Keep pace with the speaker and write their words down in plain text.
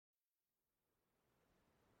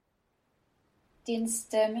Din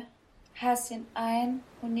stemme har sin egen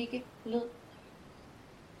unikke lyd.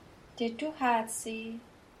 Det du har at sige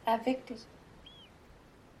er vigtigt.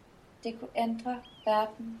 Det kunne ændre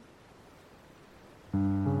verden.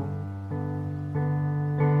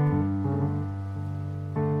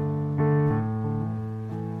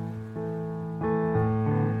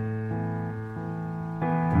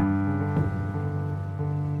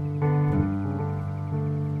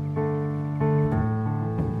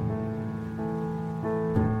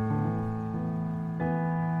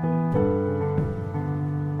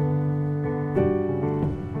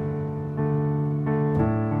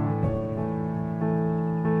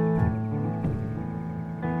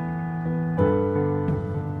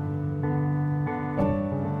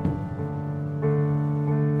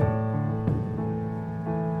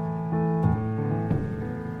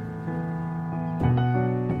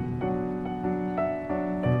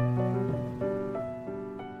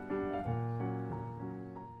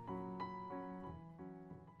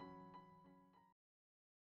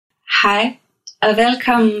 Hej og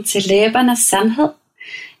velkommen til Læbernes Sandhed,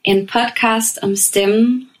 en podcast om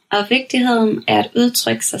stemmen og vigtigheden af at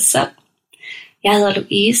udtrykke sig selv. Jeg hedder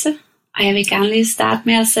Louise, og jeg vil gerne lige starte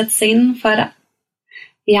med at sætte scenen for dig.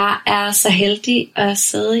 Jeg er så heldig at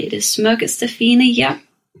sidde i det smukkeste fine hjem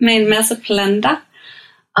med en masse planter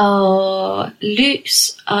og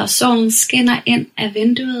lys, og solen skinner ind af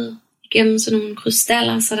vinduet igennem sådan nogle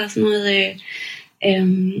krystaller, så der er sådan noget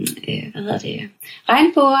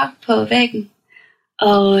regnbuer på væggen,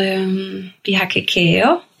 og vi har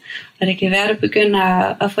kakao, og det kan være, at du begynder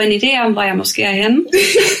at få en idé om, hvor jeg måske er henne.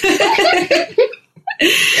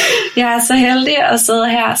 Jeg er så heldig at sidde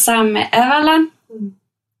her sammen med Avalon,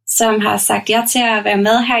 som har sagt ja til at være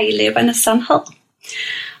med her i Læbernes Sandhed,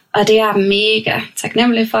 og det er jeg mega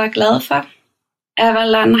taknemmelig for og glad for.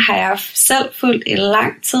 Avalon har jeg selv fulgt i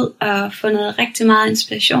lang tid og fundet rigtig meget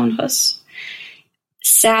inspiration hos.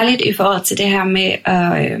 Særligt i forhold til det her med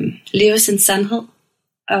at leve sin sandhed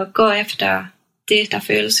og gå efter det, der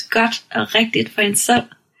føles godt og rigtigt for en selv.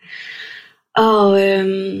 Og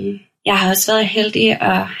jeg har også været heldig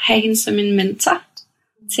at have hende som en mentor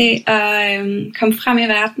til at komme frem i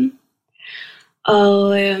verden.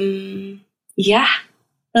 Og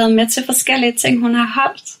været med til forskellige ting, hun har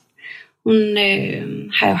holdt. Hun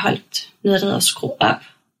har jo holdt noget, der hedder Skru Op.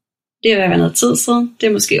 Det har været noget tid siden. Det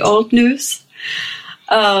er måske old news.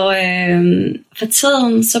 Og for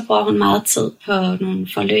tiden så bruger hun meget tid på nogle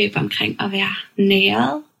forløb omkring at være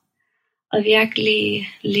næret og virkelig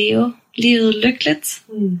leve livet lykkeligt.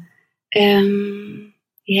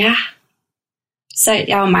 Så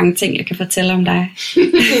jeg har jo mange ting, jeg kan fortælle om dig.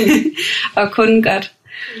 Og kun godt.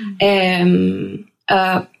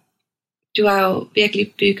 Og du har jo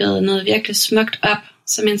virkelig bygget noget virkelig smukt op,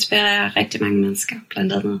 som inspirerer rigtig mange mennesker,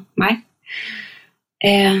 blandt andet mig.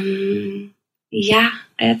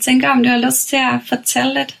 Og jeg tænker, om du har lyst til at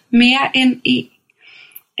fortælle lidt mere ind i,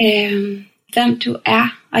 hvem du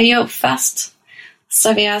er. Og jo, først,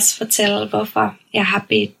 så vil jeg også fortælle, hvorfor jeg har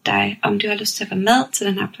bedt dig, om du har lyst til at være med til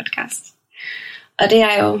den her podcast. Og det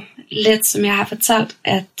er jo lidt, som jeg har fortalt,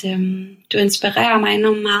 at du inspirerer mig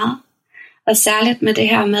enormt meget. Og særligt med det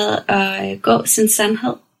her med at gå sin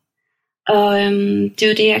sandhed. Og det er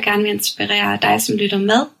jo det, jeg gerne vil inspirere dig, som lytter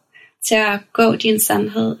med, til at gå din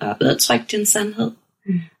sandhed og udtrykke din sandhed.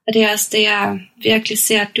 Og det er også det, jeg virkelig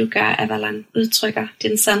ser, at du gør, Avalon, udtrykker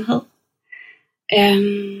din sandhed.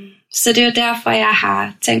 Så det er jo derfor, jeg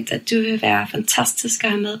har tænkt, at du vil være fantastisk at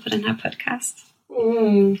have med på den her podcast.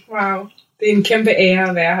 Wow, det er en kæmpe ære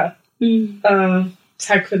at være her. Og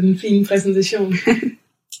tak for den fine præsentation.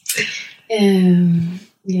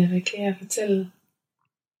 Hvad kan jeg fortælle?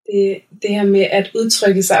 Det her med at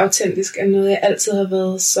udtrykke sig autentisk er noget, jeg altid har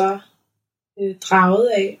været så draget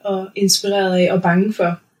af og inspireret af og bange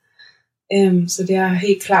for. Så det har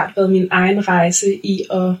helt klart været min egen rejse i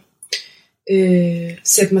at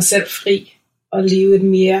sætte mig selv fri og leve et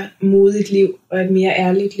mere modigt liv og et mere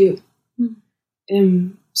ærligt liv.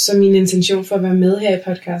 Så min intention for at være med her i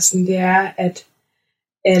podcasten, det er, at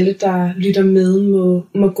alle, der lytter med,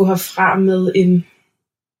 må gå herfra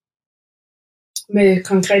med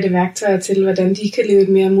konkrete værktøjer til, hvordan de kan leve et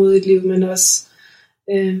mere modigt liv, men også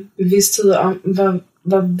bevidsthed om,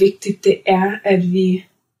 hvor vigtigt det er, at vi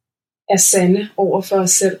er sande over for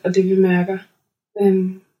os selv og det, vi mærker.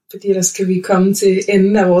 Fordi ellers skal vi komme til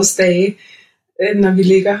enden af vores dage, når vi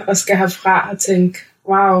ligger og skal herfra og tænke,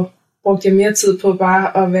 wow, brugte jeg mere tid på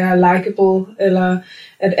bare at være likeable, eller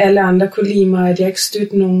at alle andre kunne lide mig, at jeg ikke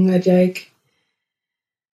støttede nogen, at jeg ikke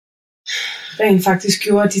rent faktisk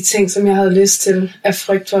gjorde de ting, som jeg havde lyst til, af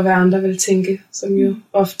frygt for, hvad andre ville tænke, som jo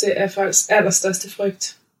ofte er folks allerstørste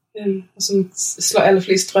frygt. og som slår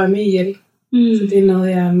allerflest drømme ihjel. Så det er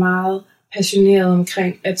noget, jeg er meget passioneret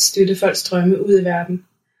omkring, at støtte folks drømme ud i verden.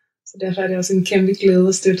 Så derfor er det også en kæmpe glæde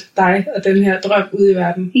at støtte dig og den her drøm ud i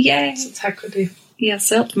verden. Yeah. Så tak for det. Ja,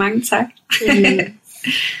 selv mange tak.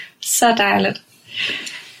 Så dejligt.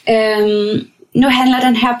 Nu handler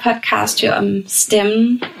den her podcast jo om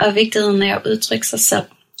stemmen og vigtigheden af at udtrykke sig selv.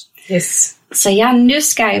 Yes. Så jeg er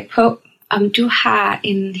nysgerrig på, om du har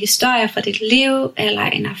en historie fra dit liv, eller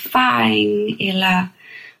en erfaring, eller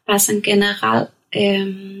bare sådan en generel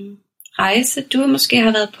rejse, du måske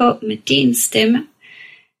har været på med din stemme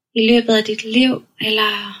i løbet af dit liv,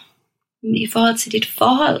 eller i forhold til dit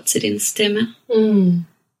forhold til din stemme.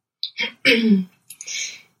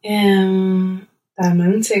 Der er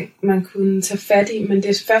mange ting, man kunne tage fat i, men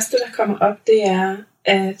det første, der kommer op, det er,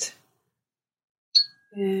 at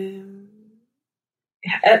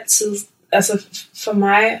jeg har altid, altså for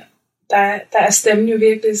mig, der er stemmen jo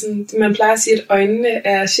virkelig sådan, man plejer at sige, at øjnene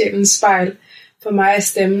er sjælens spejl. For mig er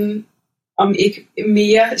stemmen, om ikke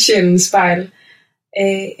mere sjælens spejl.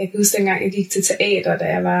 Jeg kan huske dengang, jeg gik til teater, da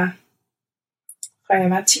jeg var, fra jeg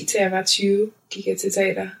var 10 til jeg var 20, gik jeg til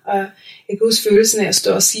teater. Og jeg kan huske følelsen af at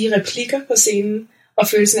stå og sige replikker på scenen, og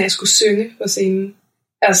følelsen af at skulle synge på scenen.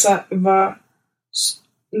 Altså,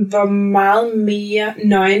 hvor meget mere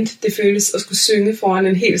nøgent det føles at skulle synge foran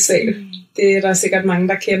en hel sal. Det er der sikkert mange,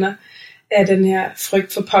 der kender af den her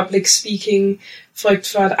frygt for public speaking,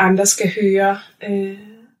 frygt for, at andre skal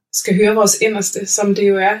høre vores inderste, som det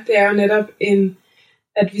jo er. Det er jo netop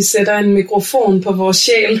at vi sætter en mikrofon på vores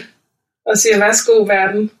sjæl, og siger, værsgo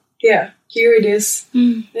verden, here it is.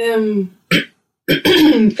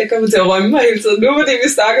 Jeg kommer til at rømme mig hele tiden nu, fordi vi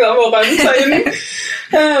snakkede om at rømme sig inden.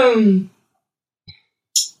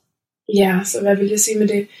 Så hvad vil jeg sige med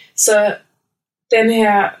det? Så den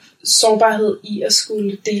her sårbarhed i at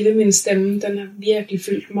skulle dele min stemme, den har virkelig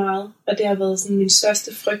fyldt meget, og det har været sådan min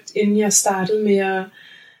største frygt, inden jeg startede med at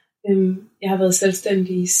jeg har været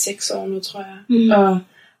selvstændig i 6 år nu, tror jeg, og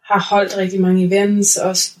har holdt rigtig mange events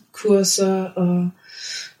og kurser, og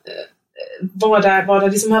hvor der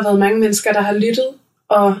ligesom har været mange mennesker, der har lyttet,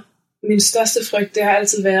 og min største frygt, det har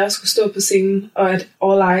altid været at skulle stå på scenen, og at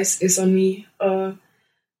all eyes is on me, og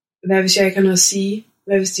hvad hvis jeg ikke har noget at sige?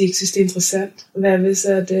 Hvad hvis de ikke synes, det er interessant? Hvad hvis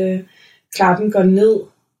at klappen går ned?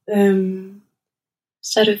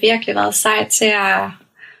 Så har du virkelig været sej til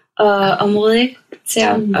og modig til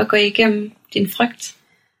at gå igennem din frygt.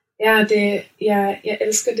 Ja, jeg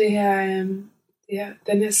elsker det her,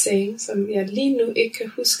 den her saying, som jeg lige nu ikke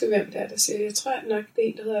kan huske, hvem det er, der siger. Jeg tror nok, det er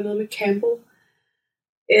en, der hedder noget med Campbell.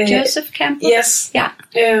 Joseph Campbell? Yes. Ja.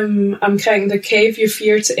 Omkring the cave you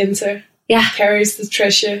fear to enter. Ja. Carries the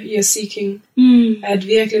treasure you're seeking. At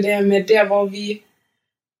virkelig det her med, der hvor vi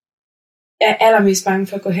er allermest bange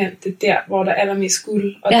for at gå hen, det er der, hvor der er allermest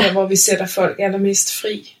guld, og der, hvor vi sætter folk allermest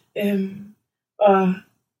fri. Og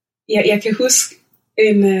jeg kan huske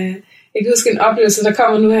en oplevelse, der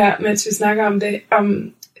kommer nu her, mens vi snakker om det,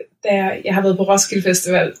 da jeg har været på Roskilde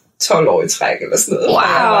Festival 12 år i træk, eller sådan noget. Wow.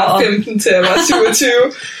 Jeg var 15 til jeg var 27.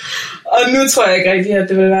 Og nu tror jeg ikke rigtig, at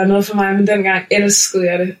det ville være noget for mig, men dengang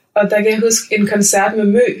elskede jeg det. Og der kan jeg huske en koncert med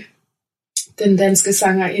Mø, den danske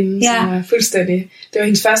sangerinde, som var fuldstændig. Det var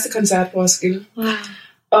hendes første koncert på Roskilde. Wow.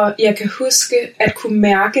 Og jeg kan huske at kunne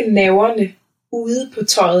mærke nerverne ude på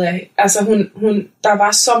tøjet af. Altså der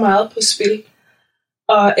var så meget på spil.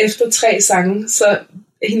 Og efter 3 sange, så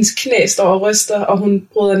hendes knæ står og ryster, og hun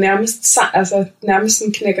bryder nærmest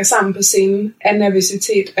knækker sammen på scenen af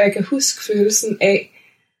nervøsitet. Og jeg kan huske følelsen af,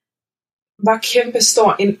 hvor kæmpe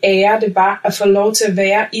stor en ære det var at få lov til at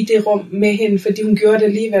være i det rum med hende, fordi hun gjorde det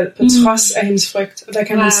alligevel på trods af hendes frygt. Og der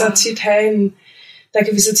kan vi så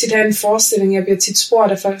tit have en forestilling. Jeg bliver tit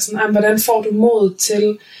spurgt af folk sådan, hvordan får du mod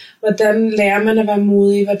til, hvordan lærer man at være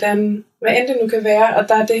modig, hvad end det nu kan være, og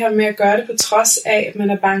der er det her med at gøre det på trods af, at man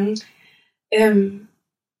er bange.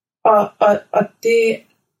 Og det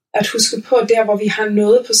at huske på, der hvor vi har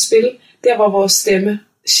noget på spil, der hvor vores stemme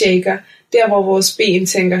shaker, der hvor vores ben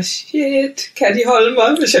tænker, shit, kan de holde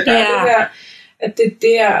mig, hvis jeg gør det her? At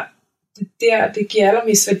det giver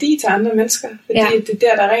allermest værdi til andre mennesker, fordi det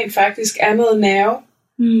er der rent faktisk er noget nerve.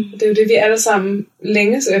 Og det er jo det, vi alle sammen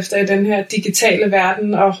længes efter i den her digitale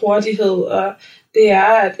verden og hurtighed, og det er,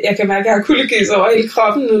 at jeg kan mærke, at jeg har kuldegys over hele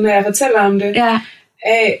kroppen nu, når jeg fortæller om det,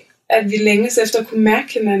 af at vi længes efter at kunne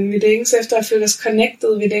mærke hinanden, vi længes efter at føle os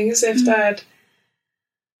connected, vi længes efter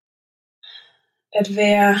at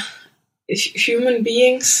være human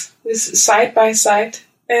beings side by side.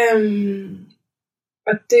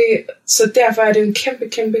 Så derfor er det en kæmpe,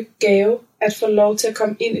 kæmpe gave at få lov til at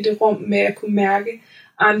komme ind i det rum med at kunne mærke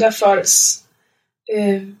andre folks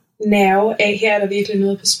nerve af, her er der virkelig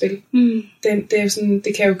noget på spil. Det er jo sådan,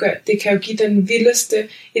 det kan jo give den vildeste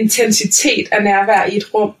intensitet af nærvær i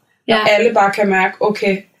et rum, og alle bare kan mærke,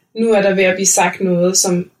 okay, nu er der ved at blive sagt noget,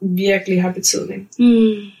 som virkelig har betydning.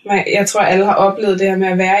 Jeg tror, alle har oplevet det her med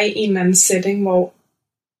at være i en eller anden setting, hvor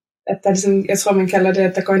at der ligesom, jeg tror, man kalder det,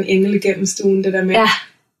 at der går en engel igennem stuen, det der med,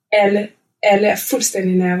 alle er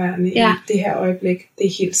fuldstændig nærværende i det her øjeblik. Det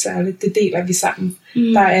er helt særligt. Det deler vi sammen.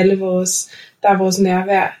 Der er vores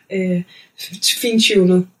nærvær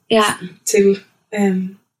fintunet til,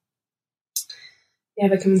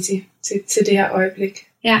 hvad kan man sige, til det her øjeblik.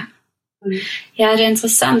 Ja. Ja, det er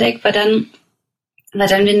interessant, ikke?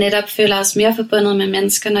 Hvordan vi netop føler os mere forbundet med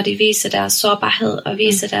mennesker, når de viser deres sårbarhed og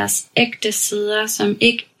viser deres ægte sider, som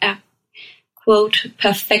ikke er, quote,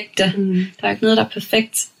 perfekte. Der er ikke noget, der er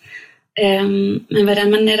perfekt. Men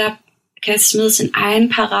hvordan man netop kan smide sin egen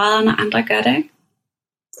parade, når andre gør det, ikke?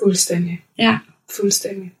 Fuldstændig. Ja.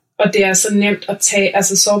 Fuldstændig. Og det er så nemt at tage,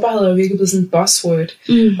 altså sårbarhed er jo virkelig blevet sådan en buzzword.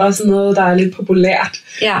 Også noget, der er lidt populært.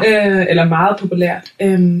 Eller meget populært.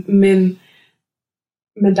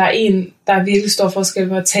 Men der er virkelig stor forskel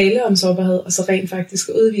på at tale om sårbarhed, og så rent faktisk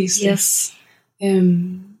at udvise det. Yes.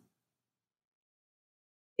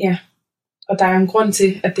 Og der er jo en grund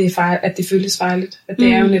til, at det føles farligt. At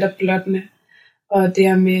det er jo netop blottende. Og det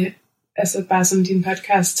er med, altså bare som din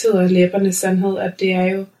podcast hedder, læbernes sandhed, at det er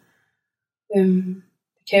jo, det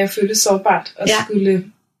kan jo føles sårbart at skulle,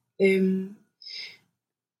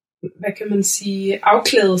 hvad kan man sige,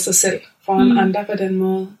 afklæde sig selv foran andre på den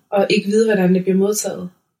måde, og ikke vide, hvordan det bliver modtaget.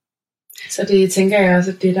 Så det tænker jeg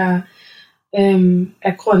også, at det der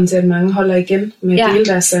er grunden til, at mange holder igen med at dele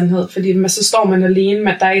deres sandhed, fordi så står man alene,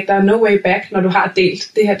 men der er no way back, når du har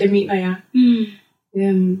delt. Det her, det mener jeg.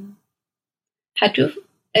 Har du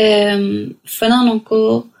fundet nogle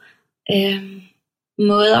gode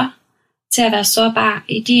måder til at være sårbar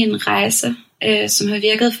i din rejse, som har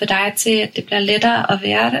virket for dig til, at det bliver lettere at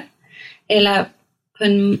være det? Eller på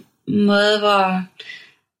en måde, hvor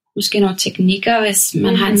måske nogle teknikker, hvis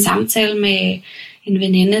man har en samtale med en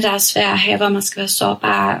veninde, der er svær at have, hvor man skal være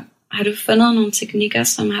sårbar. Har du fundet nogle teknikker,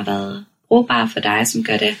 som har været brugbare for dig, som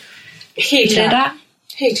gør det helt lettere? Klart.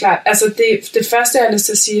 Helt klart. Altså det første, jeg har lyst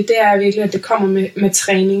til at sige, det er virkelig, at det kommer med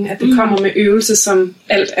træning. At det kommer med øvelse som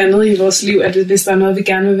alt andet i vores liv. At hvis der er noget, vi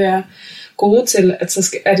gerne vil være gode til, at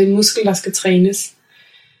så er det en muskel, der skal trænes.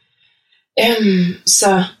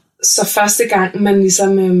 Så første gang, man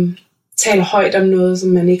ligesom taler højt om noget, som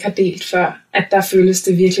man ikke har delt før, at der føles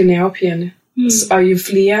det virkelig nervepirrende. Og jo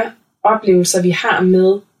flere oplevelser vi har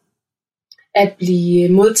med at blive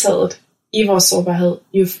modtaget i vores sårbarhed,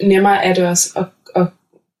 jo nemmere er det også at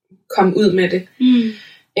komme ud med det.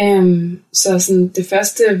 Så sådan, det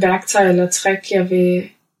første værktøj eller trick, jeg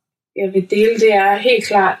vil dele, det er helt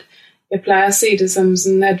klart, jeg plejer at se det som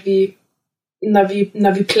sådan, at vi, når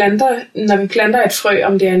vi planter et frø,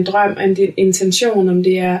 om det er en drøm, en intention, om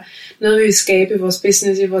det er noget, vi vil skabe i vores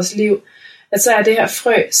business, i vores liv, at så er det her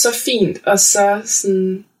frø så fint og så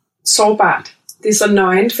sådan sårbart. Det er så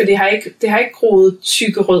nøgent, for det har ikke groet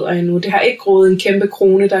tykke rødder endnu. Det har ikke groet en kæmpe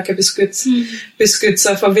krone, der kan beskytte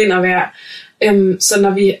sig for vind og vejr. Så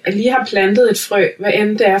når vi lige har plantet et frø, hvad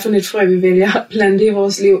end det er for et frø, vi vælger at plante i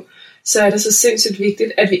vores liv, så er det så sindssygt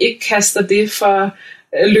vigtigt, at vi ikke kaster det for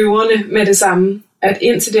løverne med det samme. At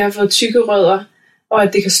indtil det har fået tykke rødder, og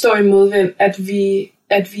at det kan stå i modvind,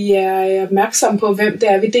 at vi er opmærksomme på, hvem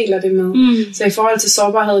det er, vi deler det med. Så i forhold til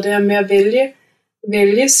sårbarhed, det her med at vælge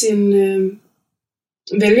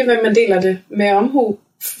hvem man deler det med omhu,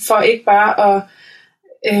 for ikke bare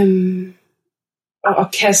at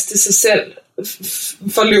kaste sig selv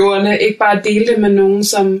for løverne, ikke bare dele det med nogen,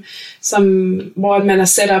 hvor man er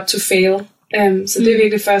set up to fail. Så det er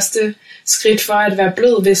virkelig første skridt for at være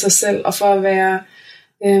blød ved sig selv, og for at være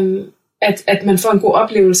at man får en god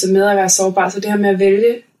oplevelse med at være sårbar. Så det her med at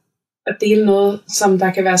vælge at dele noget, som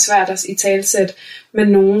der kan være svært at italesætte, med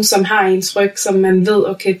nogen, som har ens ryg, som man ved,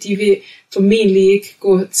 okay, de vil formentlig ikke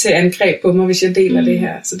gå til angreb på mig, hvis jeg deler det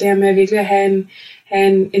her. Så det her med virkelig at have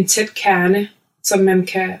en tæt kerne, som man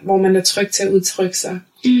kan, hvor man er tryg til at udtrykke sig.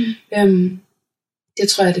 Det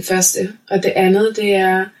tror jeg er det første. Og det andet, det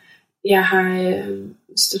er, jeg har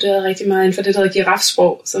studeret rigtig meget inden for det, der hedder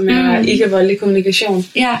girafsprog, som er ikke-voldelig kommunikation,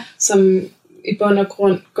 som i bund og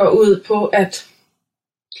grund går ud på, at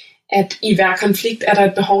i hver konflikt er der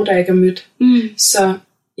et behov, der ikke er mødt. Så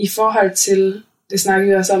i forhold til, det snakker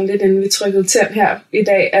vi også om lidt, inden vi trykkede til her i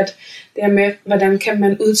dag, at det her med, hvordan kan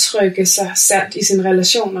man udtrykke sig sandt i sine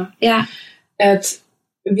relationer. At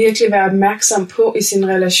virkelig være opmærksom på i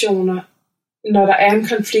sine relationer, når der er en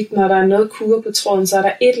konflikt, når der er noget kurre på tråden, så er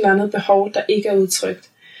der et eller andet behov, der ikke er udtrykt.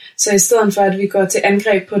 Så i stedet for, at vi går til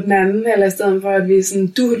angreb på den anden, eller i stedet for, at vi sådan,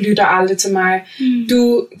 du lytter aldrig til mig,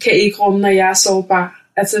 du kan ikke rumme, når jeg er sårbar.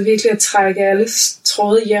 Altså virkelig at trække alle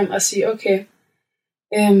tråde hjem og sige, okay,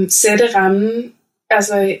 sætte rammen.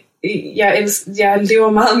 Altså, jeg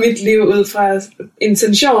lever meget mit liv ud fra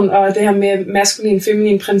intention, og det her med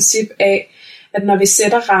maskulin-feminin princip af, at når vi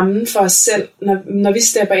sætter rammen for os selv, når vi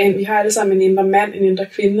stepper ind, vi har alle sammen en indre mand, en indre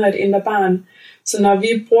kvinde og et indre barn. Så når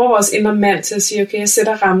vi bruger vores indre mand til at sige, okay, jeg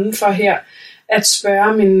sætter rammen for her, at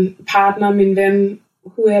spørge min partner, min ven,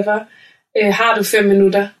 whoever, har du 5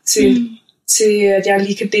 minutter til at jeg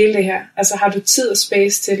lige kan dele det her? Altså har du tid og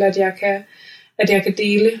space til, at jeg kan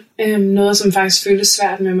dele noget, som faktisk føles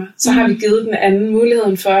svært med mig? Så har vi givet den anden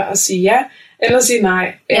muligheden for at sige ja, eller sige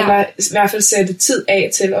nej, eller i hvert fald sætte tid af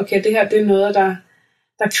til, okay, det her det er noget,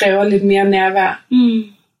 der kræver lidt mere nærvær.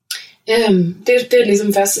 Det er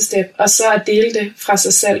ligesom første step. Og så at dele det fra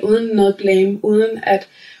sig selv, uden noget blame, uden at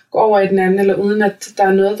gå over i den anden, eller uden at der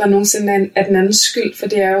er noget, der nogensinde er den andens skyld, for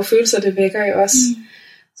det er jo følelser, det vækker i os.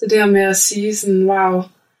 Så det her med at sige sådan, wow,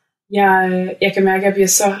 jeg kan mærke, at jeg bliver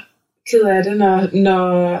så ked af det,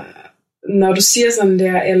 når du siger sådan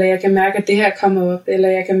der, eller jeg kan mærke, at det her kommer op, eller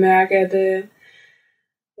jeg kan mærke, at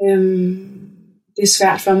det er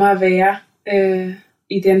svært for mig at være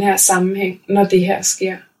i den her sammenhæng, når det her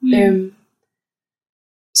sker.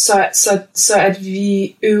 Så at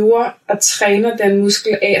vi øver og træner den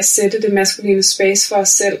muskel af at sætte det maskuline space for os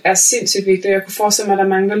selv, er sindssygt vigtigt. Jeg kunne forestille mig, at der er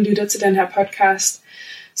mange, der lytter til den her podcast,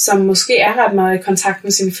 som måske er ret meget i kontakt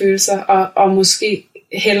med sine følelser, og måske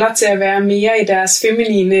hælder til at være mere i deres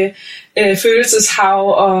feminine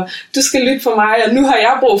følelseshav, og du skal lytte på mig, og nu har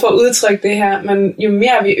jeg brug for at udtrykke det her. Men jo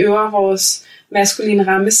mere vi øver vores maskuline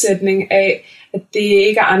rammesætning af, at det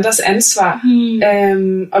ikke er andres ansvar,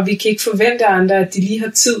 og vi kan ikke forvente af andre, at de lige har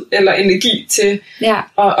tid eller energi til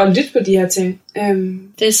at lytte på de her ting.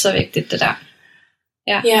 Det er så vigtigt, det der.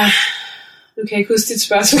 Ja. Nu kan jeg ikke huske dit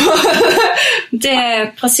spørgsmål. Det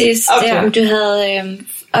er præcis det, om du havde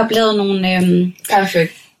oplevet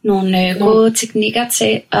nogle gode teknikker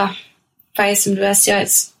til at faktisk, som du også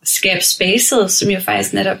siger, skabe spacet, som jo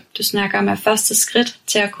faktisk netop, du snakker om, er første skridt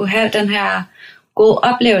til at kunne have den her gode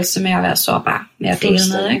oplevelse med at være sårbar, med at dele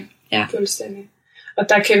med, ikke? Ja. Fuldstændig. Og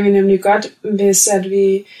der kan vi nemlig godt, hvis at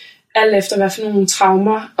vi alt efter hvad for nogle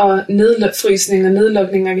traumer og nedfrysninger og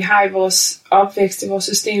nedlukninger vi har i vores opvækst, i vores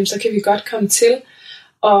system, så kan vi godt komme til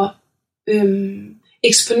at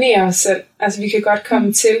eksponere os selv. Altså vi kan godt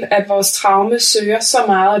komme til, at vores traume søger så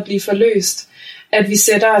meget at blive forløst, at vi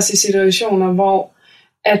sætter os i situationer, hvor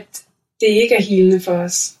at det ikke er healende for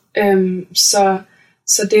os.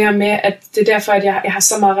 Så det her med, at det er derfor, at jeg har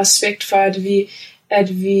så meget respekt for,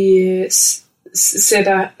 at vi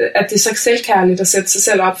sætter, at det er så selvkærligt at sætte sig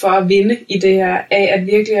selv op for at vinde i det her, af at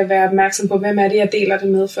virkelig at være opmærksom på, hvem er det, jeg deler det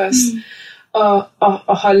med først. Og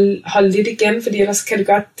holde lidt igen, fordi ellers kan det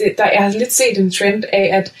godt, jeg har lidt set en trend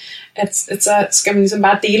af, at så skal man ligesom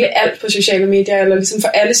bare dele alt på sociale medier, eller ligesom få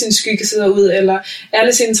alle sine skyggesider ud, eller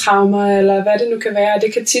alle sine traumer, eller hvad det nu kan være.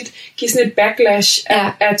 Det kan tit give sådan et backlash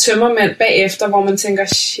af tømmermænd bagefter, hvor man tænker,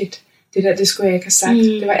 shit, det skulle jeg ikke have sagt.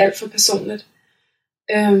 Det var alt for personligt.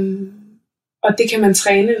 Og det kan man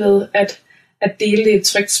træne ved, at dele det i et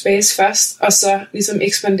trygt space først, og så ligesom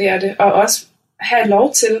ekspandere det, og også have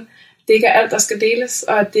lov til, det ikke er alt, der skal deles,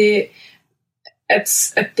 og at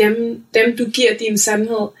dem du giver din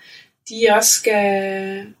sandhed, de også skal,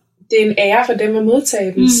 det er en ære for dem at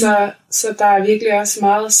modtage den, så der er virkelig også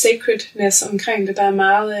meget sacredness omkring det. Der er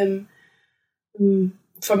meget,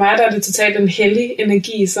 for mig der er det totalt en hellig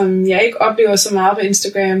energi, som jeg ikke oplever så meget på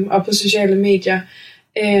Instagram og på sociale medier,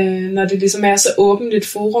 når det ligesom er så åbent et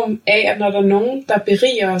forum af, at når der er nogen, der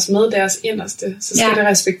beriger os med deres inderste, så skal det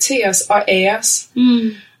respekteres og æres,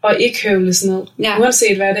 og ikke høvles ned.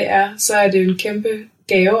 Uanset hvad det er, så er det jo en kæmpe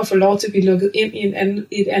gave at få lov til at blive lukket ind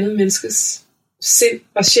i et andet menneskes sind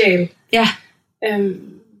og sjæl.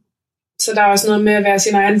 Så der er også noget med at være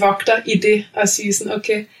sin egen vogter i det, og sige sådan,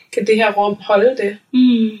 okay, kan det her rum holde det?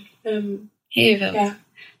 Helt vildt.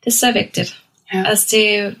 Det er så vigtigt. Altså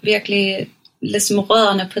det er jo virkelig ligesom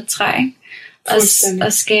rødderne på et træ,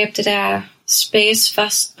 og skabe det der space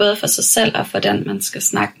først, både for sig selv og for den, man skal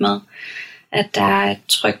snakke med, at der er et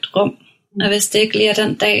trygt rum. Og hvis det ikke lige er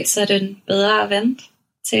den dag, så er det bedre at vente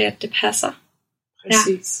til, at det passer.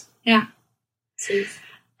 Præcis. Præcis.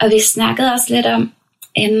 Og vi snakkede også lidt om,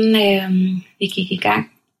 inden vi gik i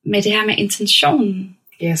gang, med det her med intentionen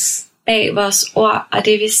bag vores ord, og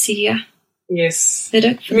det vi siger. Vil du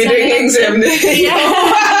ikke fortælle? Mit yndlingsemne.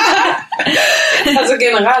 Altså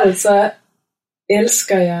generelt så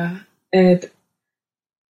elsker jeg, at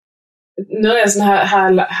noget jeg sådan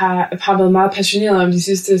har været meget passioneret om de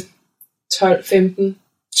sidste 12, 15,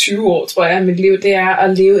 20 år, tror jeg, af mit liv, det er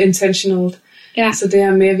at leve intentionelt. Ja. Så det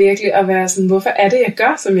her med virkelig at være sådan, hvorfor er det, jeg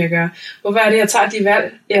gør, som jeg gør? Hvorfor er det, jeg tager de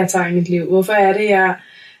valg, jeg tager i mit liv? Hvorfor er det, jeg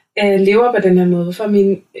lever på den her måde? Hvorfor er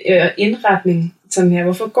min indretning sådan her?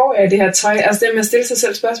 Hvorfor går jeg i det her tøj? Altså det med at stille sig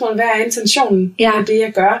selv spørgsmål, hvad er intentionen med det,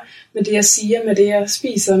 jeg gør? Med det, jeg siger, med det, jeg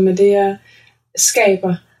spiser, med det, jeg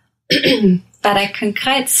skaber? Var der et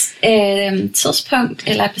konkret tidspunkt,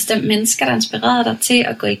 eller et bestemt menneske, der inspirerede dig til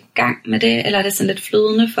at gå i gang med det? Eller er det sådan lidt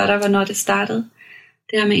flydende for dig, hvornår det startede?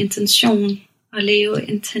 Det her med intention og leve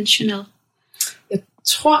intentional. Jeg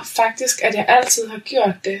tror faktisk, at jeg altid har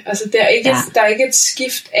gjort det. Altså der er ikke et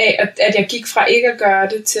skift af, at jeg gik fra ikke at gøre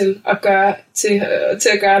det til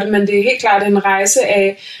at gøre det, men det er helt klart en rejse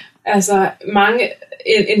af altså mange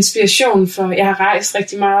inspiration for, jeg har rejst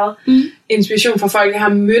rigtig meget, inspiration for folk, jeg har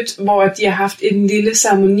mødt, hvor de har haft en lille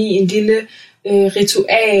ceremoni, en lille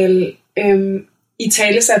ritual, i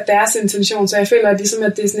talesat deres intention, så jeg føler ligesom,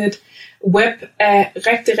 at det er sådan et web af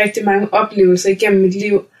rigtig, rigtig mange oplevelser igennem mit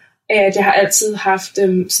liv, af at jeg har altid haft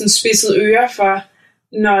sådan spidset ører for,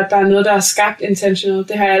 når der er noget, der er skabt intentional.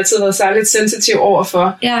 Det har jeg altid været særligt sensitiv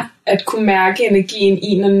overfor, at kunne mærke energien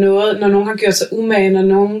i, når nogen har gjort sig umage, når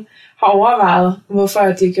nogen har overvejet, hvorfor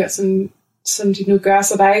de har gjort sådan, som de nu gør.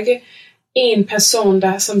 Så der er ikke én person,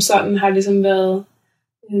 der som sådan har ligesom været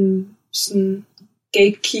sådan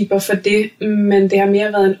gatekeeper for det, men det har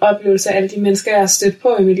mere været en oplevelse af alle de mennesker, jeg har stødt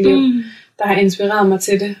på i mit liv, der har inspireret mig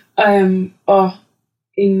til det, og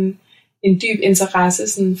en dyb interesse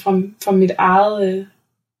sådan fra mit eget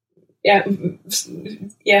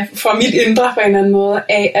fra mit indre på en eller anden måde,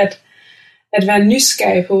 af at være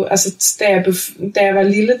nysgerrig på, altså da jeg var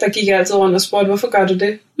lille, der gik jeg altid rundt og spurgte, hvorfor gør du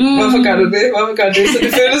det? Hvorfor gør du det? Hvorfor gør du det? Så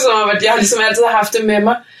det føltes som om, at jeg ligesom altid har haft det med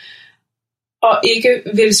mig, og ikke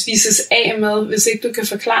vil spises af med, hvis ikke du kan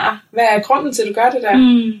forklare, hvad er grunden til, at du gør det der?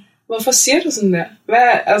 Hvorfor siger du sådan der?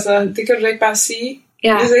 Det kan du da ikke bare sige.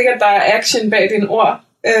 Hvis ikke, at der er action bag dine ord.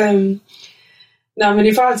 Men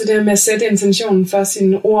i forhold til det med at sætte intentionen for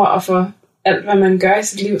sine ord, og for alt, hvad man gør i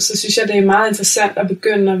sit liv, så synes jeg, det er meget interessant at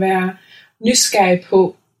begynde at være nysgerrig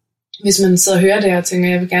på, hvis man sidder og hører det og tænker,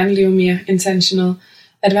 jeg vil gerne leve mere intentional,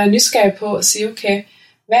 at være nysgerrig på at sige, okay,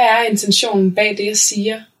 hvad er intentionen bag det, jeg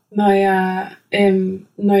siger, når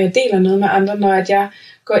jeg deler noget med andre, når jeg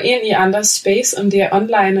går ind i andres space, om det er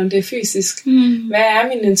online, om det er fysisk. Hvad er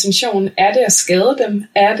min intention? Er det at skade dem?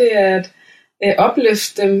 Er det at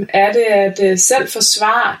opløfte dem? Er det at selv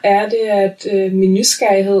forsvare? Er det at min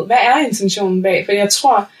nysgerrighed? Hvad er intentionen bag? For jeg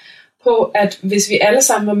tror på, at hvis vi alle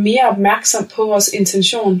sammen var mere opmærksom på vores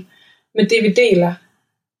intention med det, vi deler,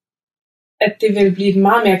 at det vil blive et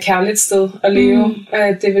meget mere kærligt sted at leve.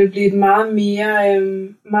 At det vil blive et meget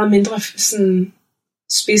mindre sådan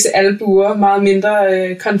spidse albuer, meget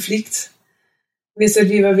mindre konflikt. Hvis at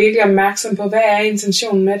vi var virkelig opmærksom på, hvad er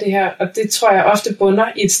intentionen med det her. Og det tror jeg ofte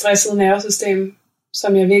bunder i et stresset nervesystem,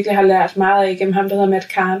 som jeg virkelig har lært meget af igennem ham, der hedder Matt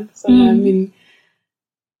Kahn, som er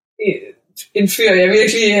en fyr, jeg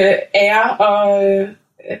virkelig ærer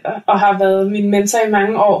og har været min mentor i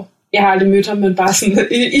mange år. Jeg har aldrig mødt ham, men bare sådan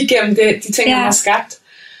igennem de ting, han har skabt.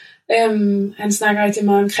 Han snakker rigtig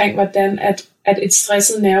meget omkring, hvordan at et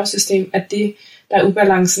stresset nervesystem, at det, der er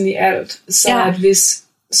ubalancen i alt.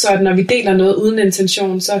 Så at når vi deler noget uden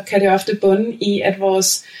intention, så kan det ofte bunde i, at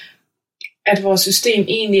vores system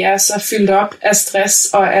egentlig er så fyldt op af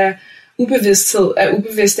stress og af ubevidsthed, af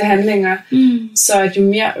ubevidste handlinger. Så at jo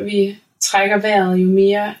mere vi trækker vejret, jo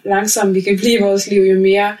mere langsomt vi kan blive i vores liv, jo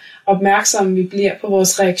mere opmærksomme vi bliver på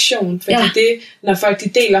vores reaktion. Fordi det, når folk de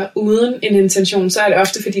deler uden en intention, så er det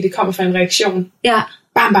ofte, fordi det kommer fra en reaktion.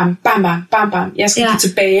 Bam, bam, bam, bam, bam, bam. Jeg skal give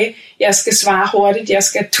tilbage. Jeg skal svare hurtigt. Jeg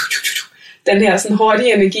skal den her sådan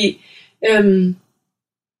hurtige energi.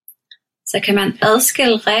 Så kan man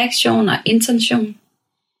adskille reaktion og intention?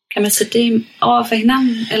 Kan man sætte det over for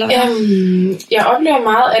hinanden? Eller hvad? Jeg oplever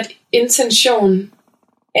meget, at intention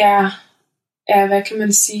er hvad kan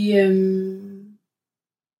man sige...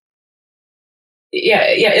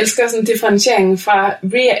 Jeg elsker sådan differentieringen fra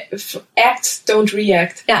act, don't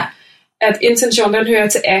react. At intention, den hører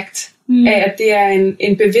til act. Af at det er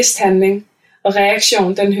en bevidst handling. Og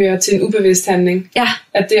reaktion, den hører til en ubevidst handling.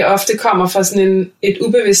 At det ofte kommer fra sådan et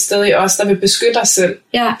ubevidst sted i os, der vil beskytte os selv.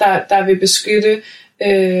 Der vil beskytte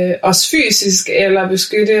os fysisk, eller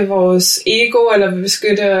beskytte vores ego, eller vil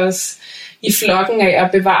beskytte os i flokken af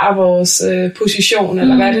at bevare vores position,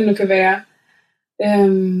 eller hvad det nu kan være.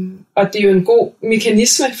 Og det er jo en god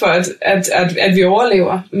mekanisme for, at vi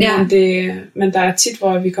overlever. Men der er tit,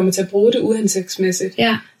 hvor vi kommer til at bruge det uhensigtsmæssigt.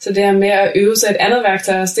 Så det her med at øve sig, et andet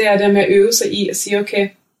værktøj også, det er det med at øve sig i at sige, okay,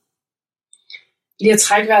 lige at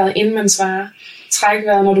trække vejret, inden man svarer. trække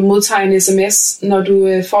vejret, når du modtager en sms, når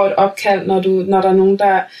du får et opkald, når der er nogen,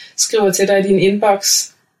 der skriver til dig i din inbox.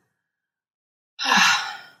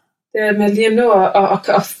 Det er med lige at nå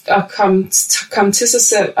at komme til sig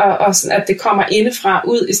selv, og sådan, at det kommer indefra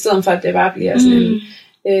ud, i stedet for at det bare bliver sådan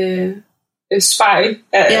en spejl. Det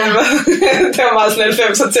var meget sådan en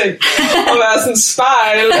 90'er ting. At være sådan en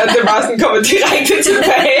spejl, at det bare sådan kommer direkte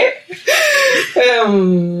tilbage.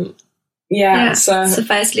 Så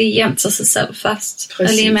faktisk lige hjem til sig selv først.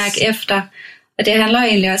 Præcis. Og lige mærke efter. Og det handler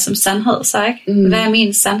egentlig også om sandhed, så ikke? Hvad er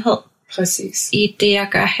min sandhed? Præcis. I det, jeg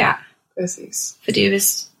gør her? Præcis. Fordi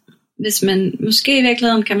hvis man, måske i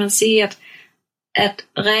virkeligheden kan man sige, at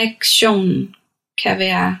reaktionen kan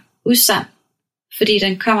være usand, fordi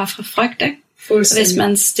den kommer fra frygt, ikke? Hvis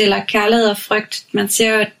man stiller kærlighed og frygt, man ser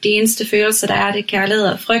jo, at de eneste følelser, der er, det er kærlighed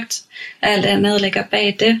og frygt, og alt andet ligger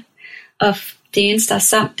bag det, og det eneste, der er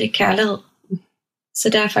sandt, det er kærlighed. Så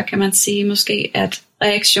derfor kan man sige måske, at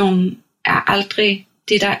reaktionen er aldrig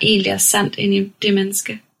det, der egentlig er sandt inde i det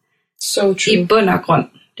menneske. So true. I bund og grund.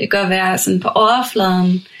 Det kan være sådan på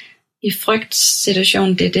overfladen, i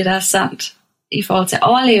frygtsituationen, det er det, der er sandt, i forhold til at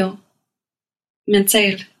overleve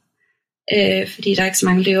mentalt. Fordi der er ikke så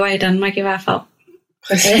mange løver i Danmark i hvert fald.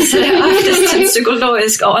 Så det er oftest en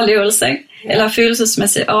psykologisk overlevelse, ikke? Ja. Eller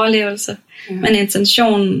følelsesmæssig overlevelse. Ja. Men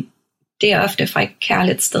intentionen, det er ofte fra et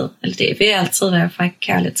kærligt sted. Eller det vil altid være fra et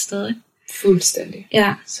kærligt sted, ikke? Fuldstændig.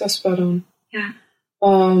 Ja. Så spot on. Ja.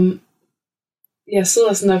 Og jeg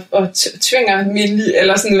sidder sådan og tvinger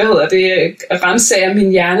renser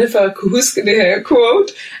min hjerne for at kunne huske det her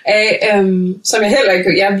quote af, som jeg heller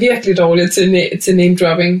ikke, jeg er virkelig dårlig til name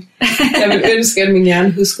dropping. Jeg vil ønske, at min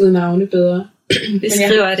hjerne huskede navne bedre. Vi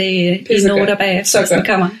skriver det i noter bagefter, hvis den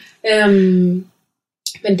kommer.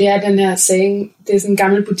 Men det er den her saying, det er sådan en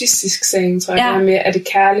gammel buddhistisk saying, tror jeg, der med, er det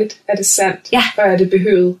kærligt, er det sandt, og er det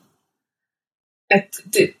behøvet. At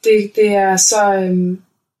det er så...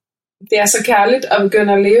 Det er så kærligt at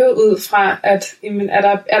begynde at leve ud fra, at jamen,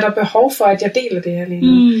 er der behov for, at jeg deler det her lige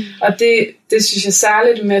nu. Og det synes jeg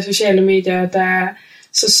særligt med sociale medier, der er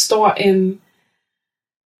så stor en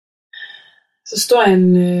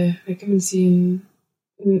hvad kan man sige,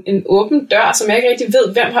 en åben dør, som jeg ikke rigtig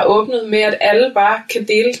ved, hvem har åbnet, med at alle bare kan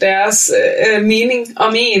dele deres mening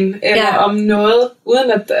om en, eller om noget,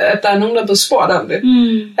 uden at der er nogen, der er blevet spurgt om det.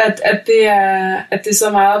 At det er så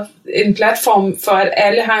meget en platform for, at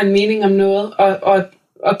alle har en mening om noget,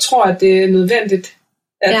 og tror, at det er nødvendigt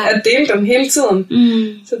at dele den hele tiden.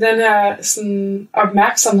 Så den her sådan,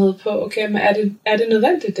 opmærksomhed på, okay, men er det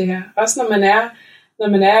nødvendigt det her? Også når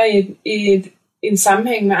man er i en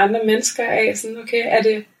sammenhæng med andre mennesker af, sådan,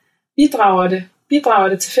 okay, bidrager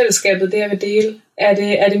det til fællesskabet, det jeg vil dele?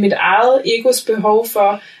 Er det mit eget egos behov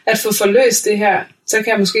for at få forløst det her? Så kan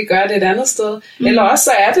jeg måske gøre det et andet sted. Eller også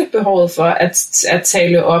så er det behovet for at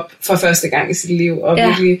tale op for første gang i sit liv, og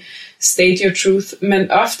virkelig state your truth.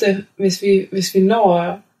 Men ofte, hvis vi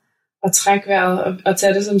når at trække vejret og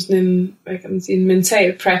tage det som sådan en, hvad kan man sige, en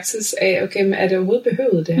mental practice af, okay, men er det overhovedet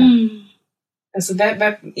behøvet det her? Altså, hvad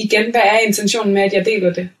er intentionen med, at jeg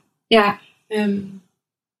deler det? Ja.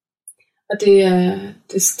 Og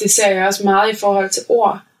det ser jeg også meget i forhold til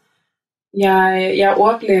ord. Jeg er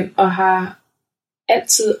ordblind og har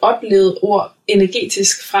altid oplevet ord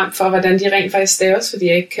energetisk frem for, hvordan de rent faktisk staves, fordi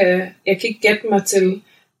jeg kan ikke gætte mig til,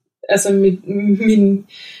 altså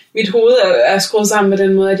mit hoved er skruet sammen med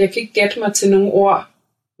den måde, at jeg kan ikke gætte mig til nogle ord,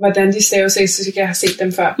 hvordan de staves, så jeg har set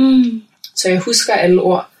dem før. Så jeg husker alle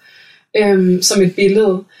ord som et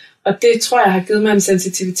billede. Og det tror jeg har givet mig en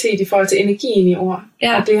sensitivitet i forhold til energien i ord.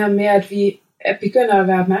 Og det her med, at vi begynder at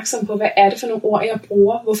være opmærksom på, hvad er det for nogle ord, jeg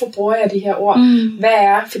bruger? Hvorfor bruger jeg de her ord? Hvad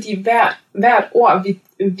er? Fordi hvert ord,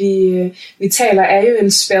 vi taler, er jo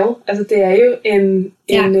en spell. Altså det er jo en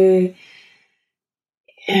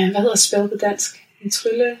hvad hedder spell på dansk? En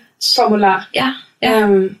trylleformular.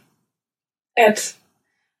 At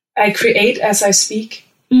I create as I speak.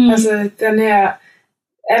 Altså den her,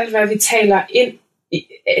 alt hvad vi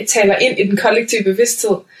taler ind i den kollektive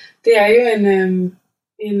bevidsthed, det er jo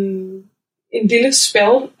en lille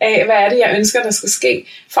spell af, hvad er det, jeg ønsker, der skal ske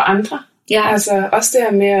for andre. Altså også det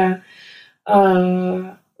her med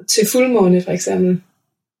til fuldmåne for eksempel.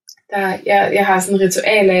 Jeg har sådan et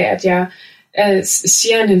ritual af, at jeg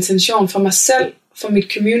siger en intention for mig selv, for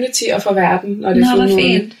mit community og for verden, når det er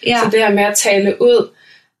fuldmåne. Så det her med at tale ud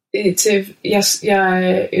til,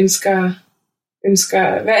 jeg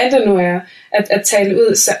ønsker, hvad end det nu er, at tale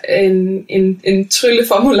ud en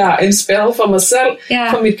trylleformular, en spell for mig selv,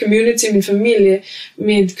 for mit community, min familie,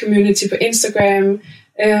 mit community på Instagram,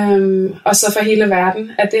 og så for hele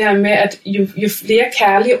verden. At det her med, at jo flere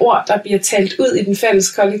kærlige ord, der bliver talt ud i den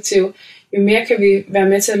fælles kollektiv, jo mere kan vi være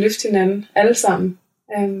med til at løfte hinanden alle sammen.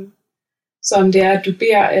 Så om det er, at du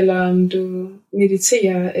beder, eller om du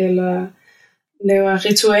mediterer, eller laver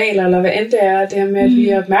ritualer, eller hvad end det er, det her med, at vi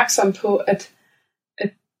er opmærksomme på, at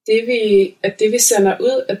det vi sender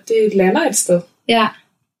ud, at det lander et sted. Ja,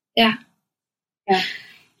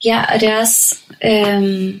 og det er også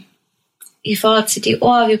i forhold til de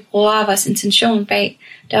ord, vi bruger, vores intention bag,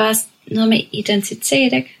 der er også noget med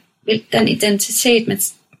identitet, ikke? Den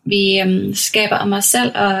identitet, vi skaber om os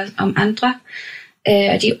selv og om andre,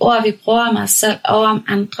 og de ord, vi bruger om os selv og om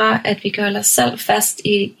andre, at vi kan holde os selv fast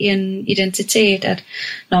i en identitet, at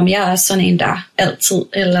når jeg er også sådan en, der altid,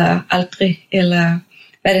 eller aldrig, eller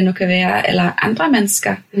hvad det nu kan være, eller andre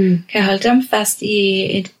mennesker, kan holde dem fast i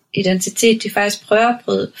et identitet, de faktisk prøver at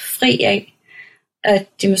bryde fri af, at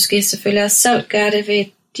de måske selvfølgelig også selv gør det ved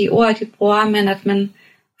de ord, de bruger, men at man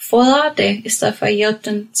fodrer det, i stedet for at hjælpe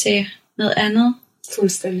dem til noget andet.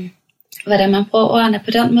 Fuldstændig. Hvordan man bruger ordene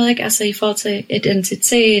på den måde, ikke? Altså i forhold til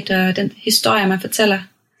identitet og den historie, man fortæller.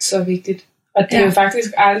 Så vigtigt. Og det er jo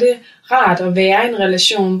faktisk aldrig rart at være i en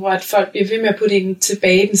relation, hvor at folk bliver ved med at putte en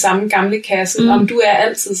tilbage i den samme gamle kasse, om du er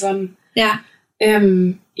altid sådan. Ja.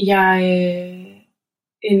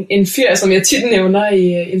 En fyr, som jeg tit nævner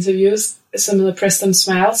i interviews, som hedder Preston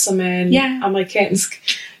Smiles, som er en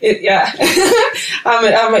amerikansk...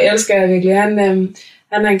 ham elsker jeg virkelig.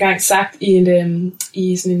 Han har engang sagt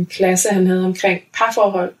i sådan en klasse, han havde omkring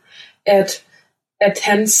parforhold, at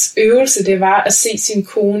hans øvelse, det var at se sin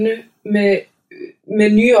kone med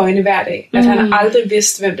nye øjne hver dag. At han aldrig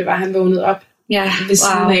vidste, hvem det var, han vågnede op ved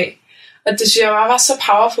siden af. Og det synes jeg var så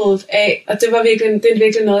powerful af, og det er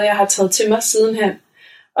virkelig noget, jeg har taget til mig sidenhen.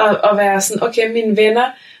 Og være sådan, okay, mine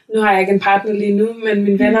venner, nu har jeg ikke en partner lige nu, men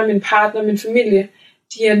mine venner, min partner, min familie,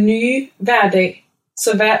 de er nye hver dag.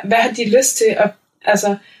 Så hvad har de lyst til at,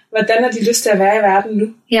 altså, hvordan har de lyst til at være i verden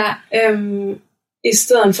nu? Ja. I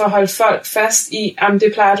stedet for at holde folk fast i,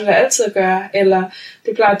 det plejer du da altid at gøre, eller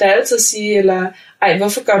det plejer du da altid at sige, eller ej,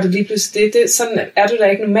 hvorfor gør du lige pludselig det? Sådan er du da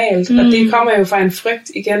ikke normalt. Og det kommer jo fra en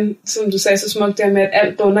frygt igen, som du sagde så smukt der med, at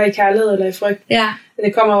alt bunder i kærlighed eller i frygt. Ja.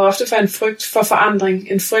 Det kommer jo ofte fra en frygt for forandring,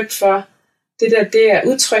 en frygt for, det er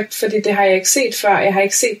utrygt, fordi det har jeg ikke set før. Jeg har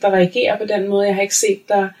ikke set dig reagere på den måde. Jeg har ikke set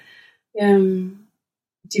dig...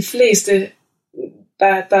 De fleste,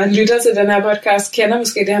 der lytter til den her podcast, kender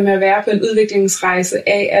måske det her med at være på en udviklingsrejse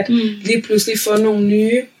af, at lige pludselig få nogle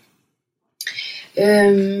nye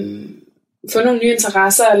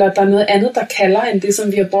interesser, eller der er noget andet, der kalder, end det,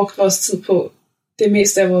 som vi har brugt vores tid på det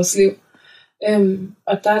meste af vores liv.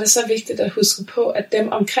 Og der er det så vigtigt at huske på, at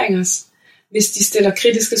dem omkring os, hvis de stiller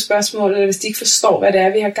kritiske spørgsmål, eller hvis de ikke forstår, hvad det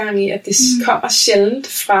er, vi har gang i, at det kommer sjældent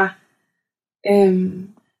fra...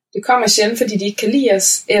 det kommer sjældent, fordi de ikke kan lide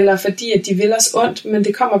os, eller fordi at de vil os ondt, men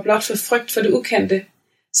det kommer blot for frygt for det ukendte.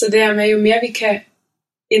 Så det er med, jo mere vi kan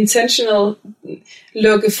intentional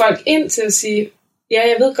lukke folk ind til at sige, ja,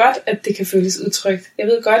 jeg ved godt, at det kan føles utrygt. Jeg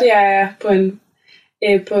ved godt, at jeg er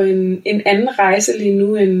på en anden rejse lige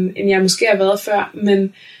nu, end jeg måske har været før,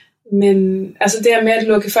 men altså det her med at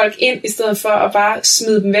lukke folk ind, i stedet for at bare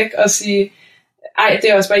smide dem væk og sige, ej, det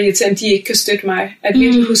er også bare irriterende, at de ikke kan støtte mig. At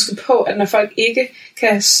virkelig huske på, at når folk ikke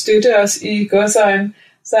kan støtte os i gåseøjne,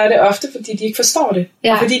 så er det ofte, fordi de ikke forstår det.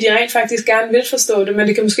 Ja. Og fordi de rent faktisk gerne vil forstå det, men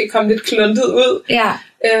det kan måske komme lidt kluntet ud. Ja.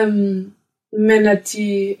 Men at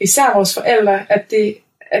især vores forældre,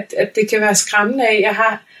 at det kan være skræmmende af, jeg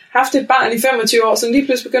har haft et barn i 25 år, som lige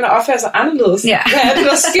pludselig begynder at opføre sig anderledes. Ja. Hvad er det,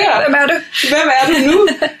 der sker? Hvem er du nu?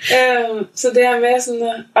 Så det er med sådan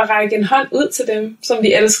at række en hånd ud til dem, som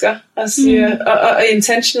de elsker, og sige, og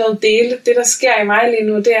intentional dele. Det, der sker i mig lige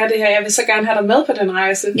nu, det er det her, jeg vil så gerne have dig med på den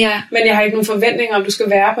rejse, men jeg har ikke nogen forventninger, om du skal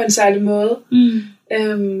være på en særlig måde.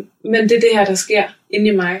 Men det er det her, der sker inde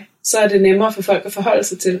i mig. Så er det nemmere for folk at forholde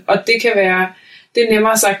sig til. Og det kan være... Det er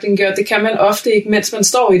nemmere sagt end gjort. Det kan man ofte ikke, mens man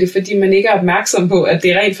står i det, fordi man ikke er opmærksom på, at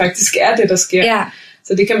det rent faktisk er det, der sker. Ja.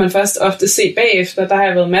 Så det kan man først ofte se bagefter. Der har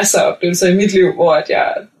jeg været masser af oplevelser i mit liv, hvor at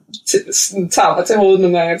jeg tager mig til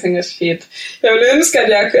hovedet, når jeg tænker, shit. Jeg ville ønske, at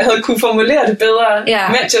jeg havde kunne formulere det bedre,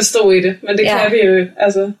 mens jeg stod i det. Men det kan vi jo.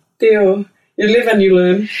 Altså, det er jo, you live and you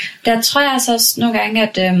learn. Der tror jeg altså også nogle gange,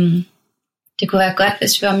 at... det kunne være godt,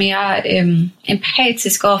 hvis vi var mere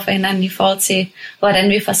empatisk over for hinanden i forhold til, hvordan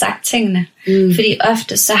vi får sagt tingene. Fordi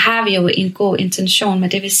ofte så har vi jo en god intention med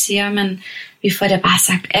det, vi siger, men vi får det bare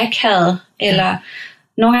sagt akavet. Eller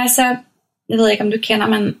nogle gange så, jeg ved ikke, om du kender,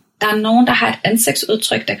 men der er nogen, der har et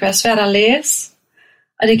ansigtsudtryk, der kan være svært at læse.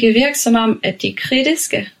 Og det kan virke som om, at de er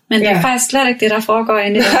kritiske, men det er faktisk slet ikke det, der foregår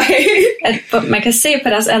inde i det. At man kan se på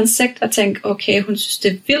deres ansigt og tænke, okay, hun synes,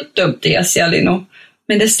 det er vildt dumt, det jeg siger lige nu.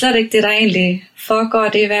 Men det er slet ikke det, der egentlig foregår.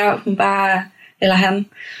 Det er, at hun bare, eller han,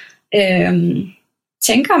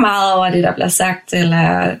 tænker meget over det, der bliver sagt,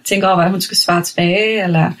 eller tænker over, hvad hun skal svare tilbage,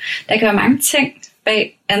 eller der kan være mange ting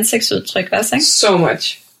bag ansigtsudtryk også, ikke? So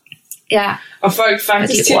much. Ja. Og folk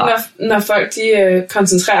faktisk tit, når folk de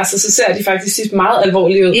koncentrerer sig, så ser de faktisk tit meget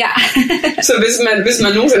alvorlige ud. Ja. Så hvis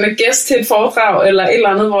man nogensinde er gæst til et foredrag, eller et eller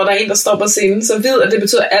andet, hvor der er en, der står på scenen, så ved at det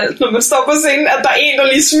betyder alt, når man står på scenen, at der er en,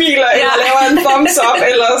 der lige smiler, eller laver en thumbs up,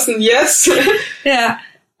 eller sådan, yes. Ja.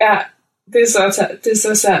 Ja, det er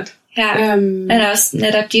så sandt. Ja, men også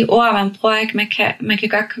netop de ord, man bruger, ikke? Man kan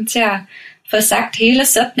godt komme til at få sagt hele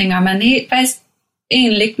sætninger, man faktisk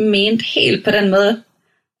egentlig ikke ment helt på den måde,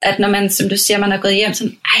 at når man, som du siger, man har gået hjem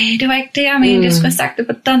sådan, det var ikke det, jeg mente, jeg skulle have sagt det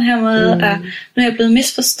på den her måde, og nu er jeg blevet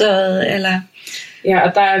misforstået, eller... Ja,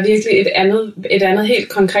 og der er virkelig et andet helt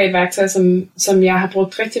konkret værktøj, som jeg har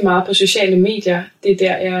brugt rigtig meget på sociale medier. Det er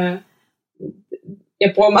der,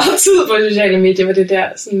 jeg bruger meget tid på sociale medier, hvor det er der,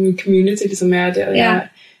 sådan min community ligesom er der,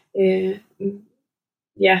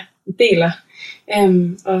 jeg deler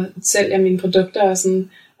og sælger mine produkter og sådan.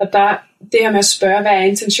 Og der, det her med at spørge, hvad er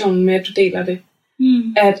intentionen med, at du deler det?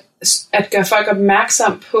 At gøre folk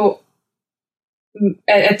opmærksom på,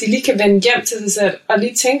 at de lige kan vende hjem til sig selv, og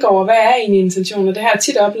lige tænke over, hvad er egentlig intentionen? Og det har jeg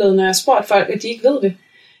tit oplevet, når jeg har spurgt folk, at de ikke ved det.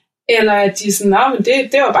 Eller at de er sådan, men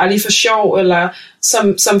det var bare lige for sjov, eller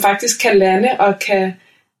som faktisk kan lande, og kan,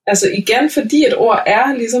 altså igen, fordi et ord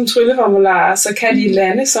er ligesom trylleformularer, så kan de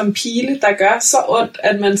lande som pile, der gør så ondt,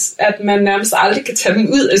 at man nærmest aldrig kan tage dem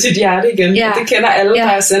ud af sit hjerte igen. Ja. Og det kender alle,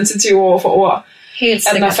 der er sensitive over for ord.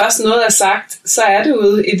 Helt at når først noget er sagt, så er det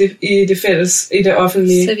ude i det fælles, i det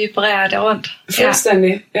offentlige. Så vibrerer det rundt.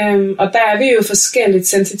 Fuldstændig. Og der er vi jo forskelligt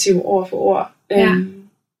sensitive over for ord.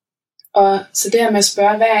 Og så det her med at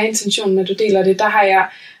spørge, hvad er intentionen, når du deler det, der har jeg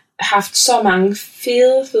haft så mange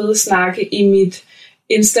fede snakke i mit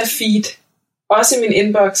Insta-feed, også i min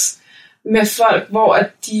inbox, med folk, hvor at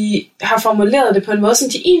de har formuleret det på en måde, som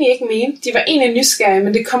de egentlig ikke mente. De var egentlig nysgerrige,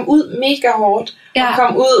 men det kom ud mega hårdt, og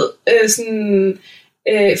kom ud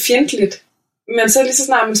fjendtligt. Men så lige så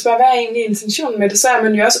snart man spørger, hvad er egentlig intentionen med det, så er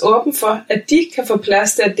man jo også åben for, at de kan få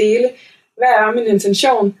plads til at dele, hvad er min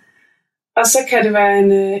intention. Og så kan det være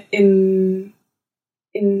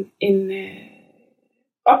en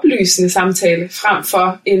oplysende samtale, frem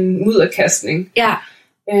for en mudderkastning. Ja.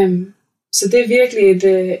 Så det er virkelig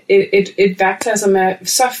et værktøj, som er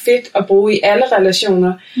så fedt at bruge i alle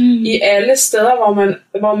relationer, i alle steder,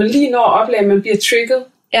 hvor man lige når at opleve, at man bliver trigget,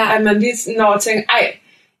 at man lige når at tænke,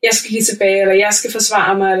 jeg skal give tilbage, eller jeg skal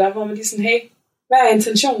forsvare mig, eller hvor man lige sådan, hey, hvad er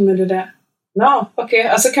intentionen med det der? Nå, okay,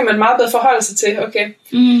 og så kan man meget bedre forholde sig til, okay,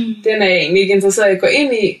 den er jeg egentlig ikke interesseret i at gå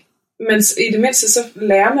ind i, men i det mindste, så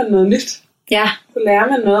lærer man noget nyt. Ja. Så lærer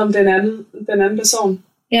man noget om den anden person.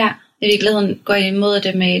 Ja, i virkeligheden går imod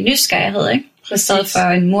det med nysgerrighed, ikke? Præcis. I stedet for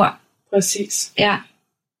en mur. Præcis. Ja.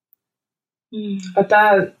 Og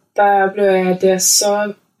der oplever jeg, at det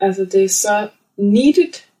er så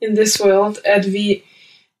needed in this world, at vi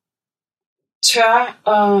tør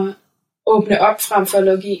at åbne op frem for at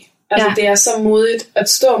lukke i. Altså det er så modigt at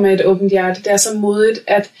stå med et åbent hjerte. Det er så modigt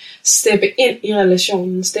at steppe ind i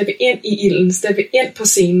relationen, steppe ind i ilden, steppe ind på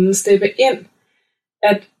scenen, steppe ind.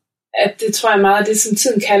 At det tror jeg meget af det, som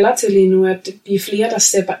tiden kalder til lige nu, at vi er flere, der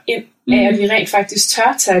stepper ind af, at vi rent faktisk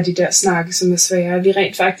tør tage de der snakke, som er svære. At vi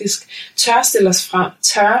rent faktisk tør stille os frem,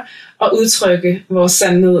 tør at udtrykke vores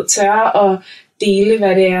sandhed, tør at dele,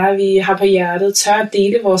 hvad det er, vi har på hjertet, tør at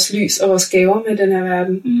dele vores lys og vores gaver med den her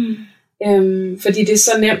verden. Fordi det er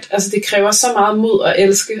så nemt, altså det kræver så meget mod at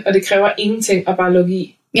elske, og det kræver ingenting at bare lukke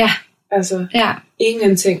i. Ja. Altså,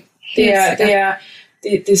 ingenting. Det er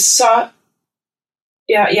så...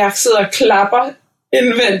 Jeg sidder og klapper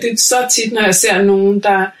indvendigt så tit, når jeg ser nogen,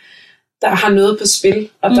 der har noget på spil,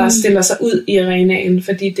 og der stiller sig ud i arenaen,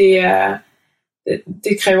 fordi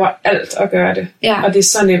det kræver alt at gøre det. Ja. Og det er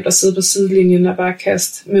så nemt at sidde på sidelinjen og bare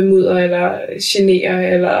kaste med mudder, eller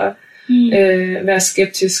genere, eller være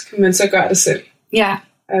skeptisk, men så gør det selv. Ja.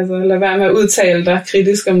 Altså lad være med at udtale dig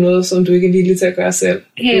kritisk om noget, som du ikke er villig til at gøre selv.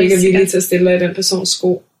 Helt du ikke er villig til at stille dig i den persons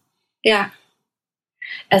sko. Ja.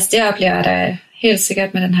 Altså det oplever jeg da helt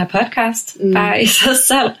sikkert med den her podcast, bare i sig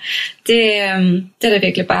selv. Det er da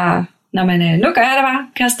virkelig bare, når man, nu gør jeg det bare,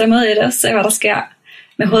 kaster mod i det, og se hvad der sker,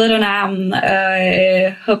 med hovedet under armen,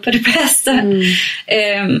 og håbe på det bedste.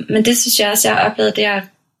 Men det synes jeg også, jeg har oplevet, det er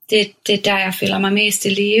der, jeg føler mig mest i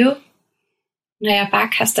live, når jeg bare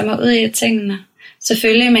kaster mig ud i tingene.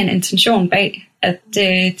 Selvfølgelig med en intention bag, at det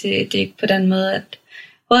er ikke på den måde, at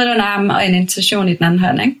hovedet under armen og en intention i den anden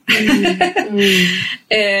hånd, ikke?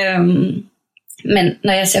 Men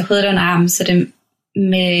når jeg siger hovedet under armen, så er det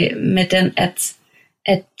med den,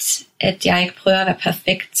 at jeg ikke prøver at være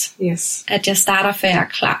perfekt. Yes. At jeg starter, før jeg er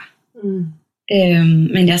klar.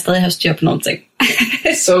 Men jeg stadig har styr på nogle ting.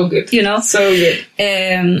 So good. You know? So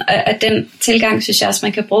good. Og den tilgang, synes jeg også,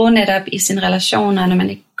 man kan bruge netop i sine relationer, når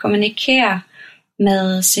man kommunikerer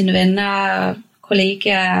med sine venner,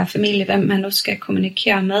 kollegaer, familie, hvem man nu skal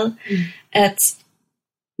kommunikere med, at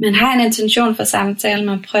man har en intention for samtalen,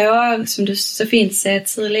 man prøver, som du så fint sagde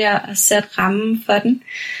tidligere, at sætte rammen for den,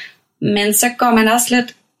 men så går man også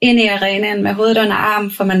lidt ind i arenaen med hovedet under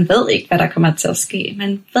armen, for man ved ikke, hvad der kommer til at ske.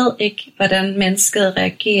 Man ved ikke, hvordan mennesket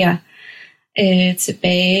reagerer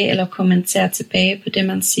tilbage, eller kommenterer tilbage på det,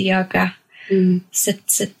 man siger og gør.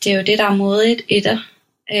 Så det er jo det, der er modigt i det.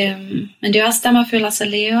 Men det er også der, man føler sig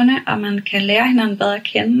levende, og man kan lære hinanden bedre at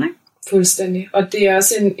kende. Ikke? Fuldstændig. Og det er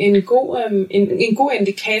også en god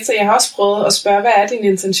indikator. Jeg har også prøvet at spørge, hvad er din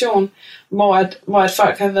intention? Hvor at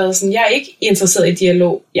folk har været sådan, jeg er ikke interesseret i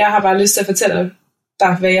dialog. Jeg har bare lyst til at fortælle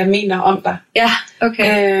dig, hvad jeg mener om dig. Ja,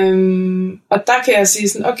 okay. Og der kan jeg sige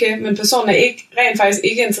sådan, okay, men personen er rent faktisk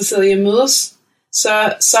ikke interesseret i at mødes,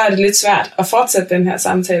 så er det lidt svært at fortsætte den her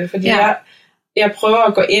samtale, fordi jeg prøver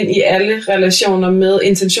at gå ind i alle relationer med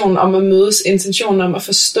intentionen om at mødes, intentionen om at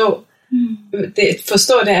forstå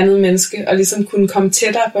det andet menneske, og ligesom kunne komme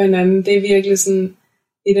tættere på hinanden. Det er virkelig sådan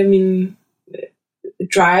et af mine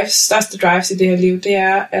største drives i det her liv, det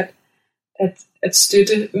er at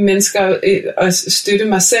støtte mennesker og støtte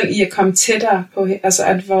mig selv i at komme tættere på, altså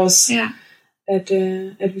at vores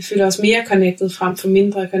at vi føler os mere connected frem for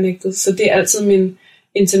mindre connected. Så det er altid min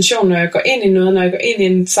intention, når jeg går ind i noget, når jeg går ind i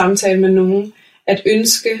en samtale med nogen, at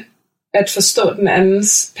ønske at forstå den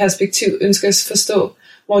andens perspektiv, ønske at forstå,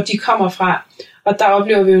 hvor de kommer fra. Og der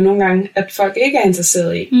oplever vi jo nogle gange, at folk ikke er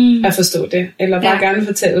interesseret i at forstå det, eller bare gerne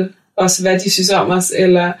fortælle os, hvad de synes om os,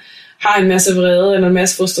 eller har en masse vrede, eller en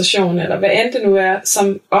masse frustration, eller hvad end det nu er,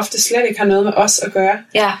 som ofte slet ikke har noget med os at gøre.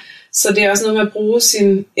 Ja. Så det er også noget med at bruge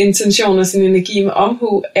sin intention og sin energi med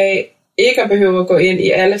omhu af ikke at behøve at gå ind i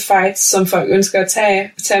alle fights, som folk ønsker at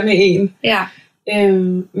tage med en. Ja.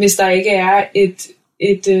 Hvis der ikke er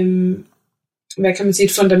et hvad kan man sige,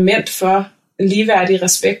 et fundament for ligeværdig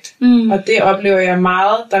respekt. Og det oplever jeg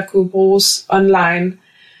meget, der kunne bruges online.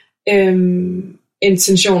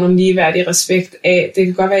 Intention om ligeværdig respekt af, det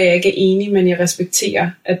kan godt være, at jeg ikke er enig, men jeg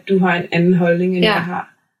respekterer, at du har en anden holdning, end jeg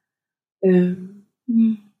har.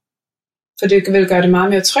 For det vil gøre det meget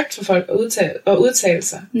mere trygt for folk at udtale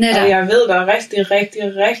sig. Og jeg ved, der er rigtig,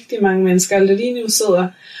 rigtig, rigtig mange mennesker, der lige nu sidder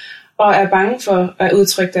og er bange for at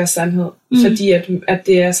udtrykke deres sandhed, fordi at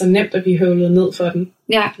det er så nemt at blive høvlet ned for den,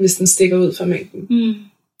 hvis den stikker ud fra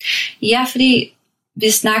mængden. Ja, fordi vi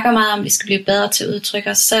snakker meget om, at vi skal blive bedre til at udtrykke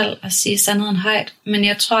os selv og sige sandheden højt, men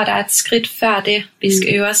jeg tror, der er et skridt før det, vi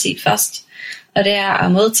skal øve os i først, og det er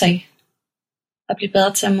at modtage. At blive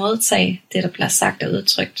bedre til at modtage det, der bliver sagt og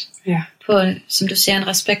udtrykt. Ja. På, som du siger, en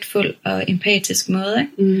respektfuld og empatisk måde.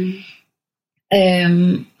 Ikke?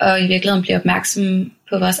 Og i virkeligheden blive opmærksom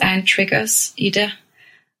på vores egen triggers i det.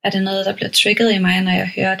 Er det noget, der bliver trigget i mig, når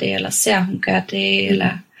jeg hører det, eller ser hun gør det,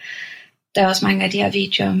 eller der er også mange af de her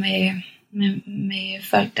videoer med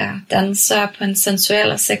folk, der danser på en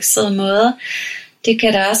sensuel og sexet måde. Det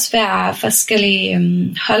kan der også være forskellige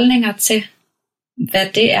holdninger til, hvad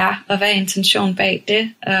det er, og hvad er intentionen bag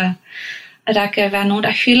det. Og der kan være nogen,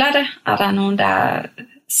 der hylder det, og der er nogen, der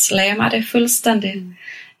slammer det fuldstændig.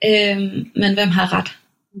 Men hvem har ret?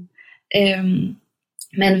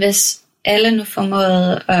 Men hvis alle nu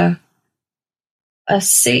formåede at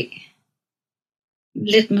se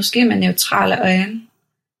lidt måske med neutrale øjne,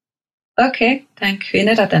 okay, der er en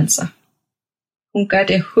kvinde, der danser. Hun gør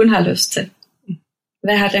det, hun har lyst til.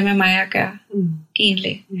 Hvad har det med mig at gøre?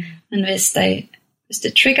 Egentlig. Men hvis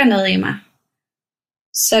det trigger noget i mig,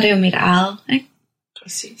 så er det jo mit eget. Ikke?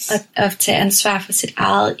 Præcis. At tage ansvar for sit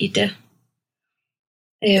eget i det.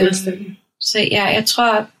 Så jeg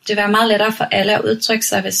tror, det vil være meget lettere for alle at udtrykke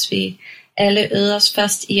sig, hvis vi alle øver os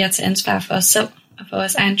først i at tage ansvar for os selv og for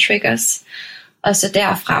vores egen triggers, og så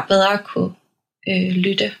derfra bedre kunne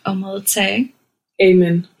lytte og modtage. Ikke?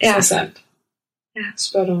 Amen. Så sandt. Ja.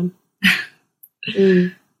 Spot on.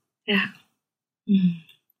 Ja.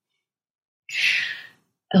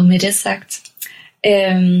 Og med det sagt,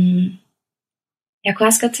 jeg kunne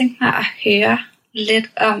også godt tænke mig at høre lidt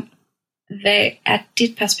om, hvad er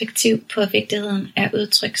dit perspektiv på vigtigheden af at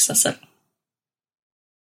udtrykke sig selv?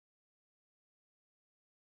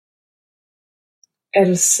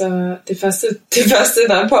 Altså, det første,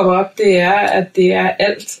 der popper op, det er, at det er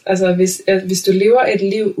alt. Altså, hvis du lever et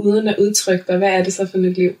liv uden at udtrykke dig, hvad er det så for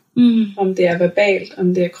et liv? Om det er verbalt,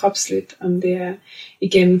 om det er kropsligt, om det er,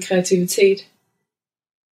 igen, kreativitet.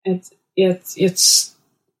 At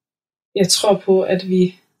jeg tror på, at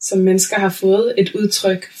vi som mennesker har fået et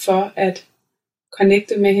udtryk for, at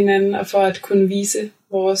connecte med hinanden, og for at kunne vise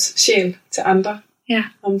vores sjæl til andre. Ja.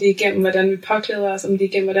 Om det er igennem, hvordan vi påklæder os, om det er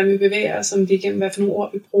igennem, hvordan vi bevæger os, om det er igennem, hvad for nogle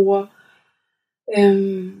ord vi bruger.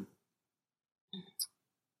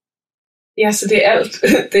 Ja, så det er alt.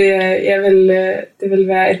 Det vil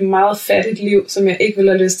være et meget fattigt liv, som jeg ikke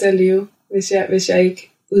ville have lyst til at leve, hvis jeg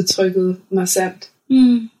ikke udtrykkede mig sandt.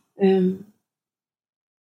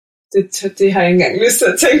 Det har jeg ikke engang lyst til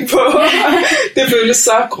at tænke på. Det føles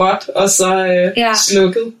så gråt og så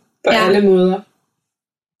slukket på alle måder.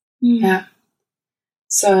 Ja.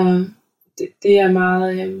 Så det er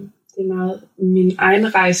meget min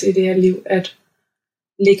egen rejse i det her liv, at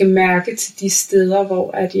lægge mærke til de steder,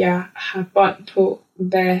 hvor at jeg har bånd på,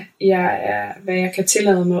 hvad jeg kan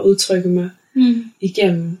tillade mig at udtrykke mig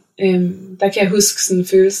igennem. Der kan jeg huske sådan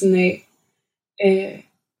følelsen af,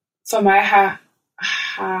 for mig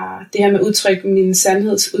har det her med udtryk min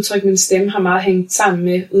sandhed, udtryk min stemme, har meget hængt sammen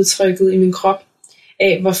med udtrykket i min krop,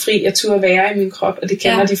 af hvor fri jeg turde være i min krop, og det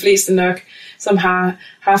kender de fleste nok, som har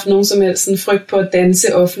haft nogen som helst en frygt på at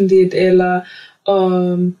danse offentligt, eller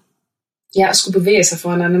at skulle bevæge sig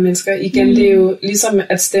foran andre mennesker. Igen, det er jo ligesom,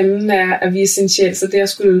 at stemmen er at vise sin sjæl, så det at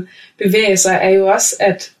skulle bevæge sig, er jo også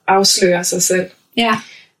at afsløre sig selv. Ja.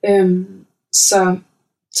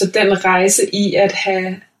 Så den rejse i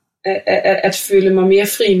at føle mig mere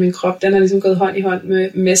fri i min krop, den har ligesom gået hånd i hånd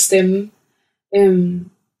med stemmen.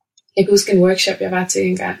 Jeg kan huske en workshop, jeg var til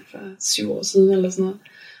en gang for 7 år siden, eller sådan noget,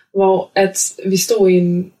 hvor at vi stod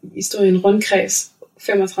i en rundkreds,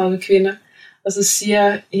 35 kvinder, og så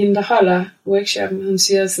siger hende, der holder workshoppen, hun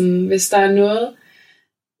siger sådan, hvis der er noget,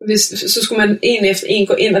 så skulle man en efter en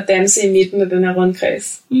gå ind og danse i midten af den her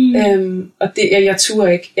rundkreds. Og jeg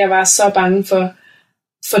turde ikke. Jeg var så bange for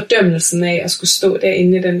fordømmelsen af at skulle stå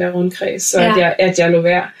derinde i den der rundkreds, så at jeg lå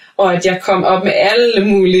være, og at jeg kom op med alle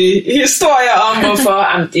mulige historier om, hvorfor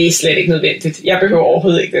det er slet ikke nødvendigt. Jeg behøver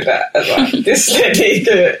overhovedet ikke det der. Altså, det er slet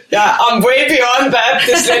ikke... I'm way beyond that.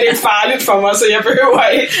 Det er slet ikke farligt for mig, så jeg behøver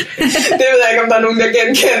ikke. Det ved jeg ikke, om der er nogen, der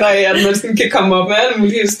genkender af, at man sådan kan komme op med alle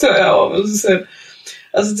mulige historier over sig selv.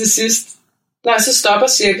 Og så til sidst, så stopper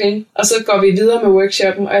cirklen, og så går vi videre med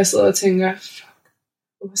workshoppen, og jeg sidder og tænker,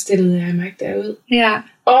 hvorfor stillede jeg mig ikke derud? Ja.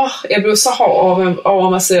 Jeg blev så hård over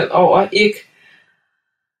mig selv, over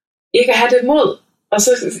ikke at have det mod. Og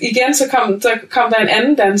så igen, så kom der en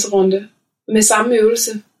anden danserunde med samme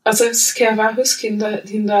øvelse. Og så kan jeg bare huske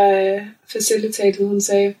hende der facilitated, hun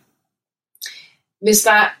sagde,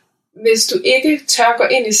 hvis du ikke tør gå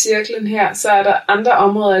ind i cirklen her, så er der andre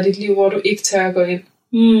områder af dit liv, hvor du ikke tør gå ind.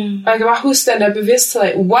 Og jeg kan bare huske den der bevidsthed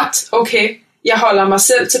af, what? Okay, jeg holder mig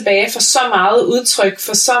selv tilbage for så meget udtryk,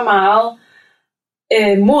 for så meget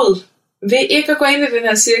mod, ved ikke at gå ind i den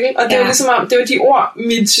her cirkel. Og det var ligesom om, det var de ord,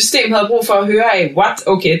 mit system havde brug for at høre af, what?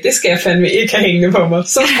 Okay, det skal jeg fandme ikke have hængende på mig.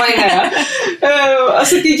 Så springer jeg. Og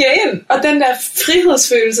så gik jeg ind, og den der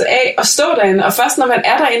frihedsfølelse af at stå derinde, og først når man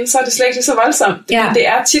er derinde, så er det slet ikke så voldsomt. Det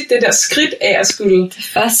er tit det der skridt af at skulle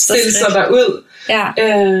stille sig derud. Ja.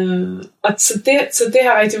 Og så det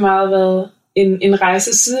har rigtig meget været en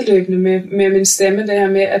rejse sideløbende med min stemme, det her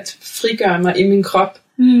med at frigøre mig i min krop,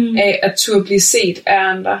 af at turde blive set af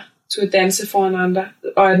andre, turde danse foran andre,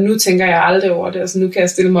 og at nu tænker jeg aldrig over det, altså nu kan jeg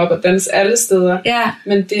stille mig op og danse alle steder,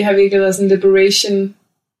 men det har virkelig været sådan en liberation.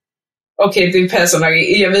 Okay, det passer nok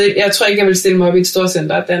ikke. Jeg tror ikke, jeg vil stille mig op i et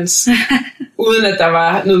storcenter og danse, uden at der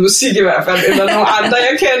var noget musik i hvert fald, eller nogle andre,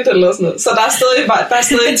 jeg kendte, eller sådan noget. Så der er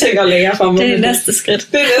stadig ting at lære for mig. Det er næste skridt.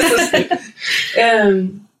 Det er næste skridt.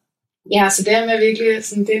 Så det er med virkelig,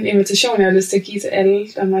 sådan, det er en invitation, jeg har lyst til at give til alle,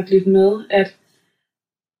 der måtte lytte med,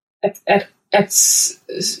 at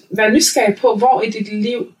være nysgerrig på, hvor i dit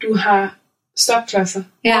liv du har stopklodser.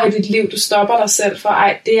 Hvor i dit liv du stopper dig selv for,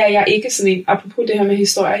 det er jeg ikke sådan en, apropos det her med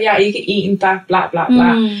historier, jeg er ikke en, der bla bla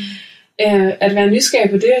bla. At være nysgerrig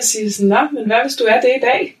på det og sige sådan, men hvad hvis du er det i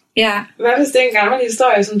dag? Hvad hvis det er en gammel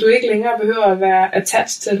historie, som du ikke længere behøver at være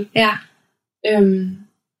attached til?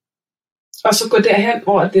 Og så gå derhen,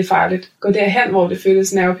 hvor det er farligt. Gå derhen, hvor det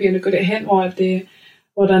føles nervepirrende. Gå derhen,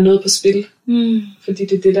 hvor der er noget på spil. Fordi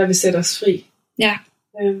det er det, der vil sætte os fri.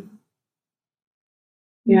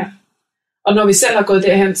 Og når vi selv har gået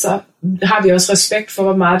derhen, så har vi også respekt for,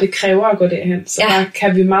 hvor meget det kræver at gå derhen. Så der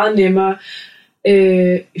kan vi meget nemmere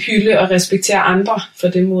hylde og respektere andre for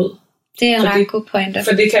det mod. Det er en ret god pointe.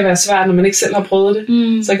 For det kan være svært, når man ikke selv har prøvet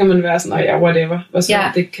det. Så kan man være sådan, whatever. Hvor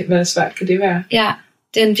svært det kan være svært, kan det være? Ja,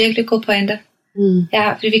 det er en virkelig god pointe.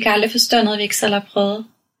 Fordi vi kan aldrig forstå noget, vi ikke selv har prøvet.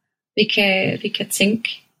 Vi kan tænke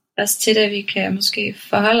os til det, vi kan måske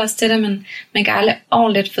forholde os til det, men man kan aldrig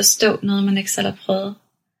ordentligt forstå noget, man ikke selv har prøvet.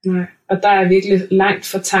 Nej. Og der er virkelig langt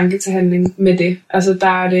fra tanke til handling med det. Altså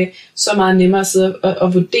der er det så meget nemmere at sidde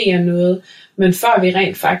og vurdere noget. Men før vi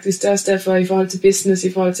rent faktisk, det er også derfor i forhold til business,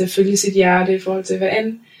 i forhold til at følge sit hjerte, i forhold til hvad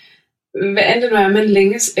end det nu er, man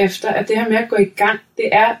længes efter, at det her med at gå i gang,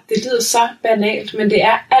 det lyder så banalt, men det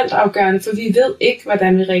er alt afgørende, for vi ved ikke,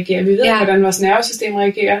 hvordan vi reagerer. Vi ved ikke, hvordan vores nervesystem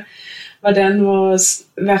reagerer,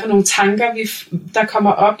 hvad for nogle tanker, der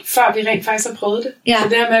kommer op, før vi rent faktisk har prøvet det. Ja. Så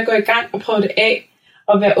det her med at gå i gang og prøve det af,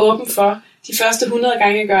 og være åben for, de første 100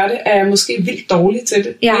 gange jeg gør det, er jeg måske vildt dårlig til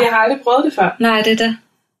det. Ja. Jeg har aldrig prøvet det før. Nej, det er det.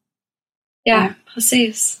 Ja,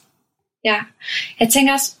 præcis. Ja. Jeg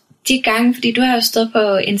tænker også, de gange, fordi du har jo stået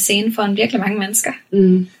på en scene for virkelig mange mennesker,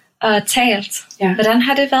 og talt. Ja. Hvordan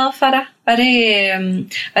har det været for dig? Var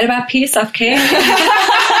det bare piece of cake?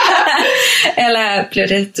 Eller blev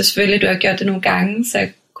det selvfølgelig, du har gjort det nogle gange, så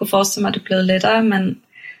jeg kunne forestille mig, at det blev lettere, men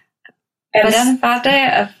hvordan var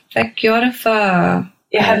det, og hvad gjorde det for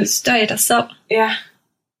at stå i dig selv? Ja,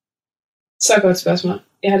 så godt spørgsmål.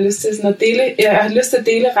 Jeg har lyst til at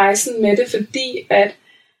dele rejsen med det, fordi at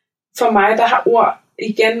for mig, der har ord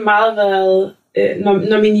igen meget været,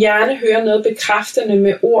 når min hjerne hører noget bekræftende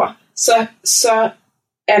med ord, så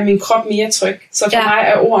er min krop mere tryg. Så for mig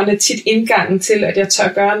er ordene tit indgangen til, at jeg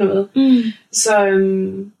tør gøre noget. Så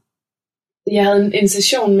jeg havde en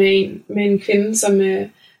session med en kvinde,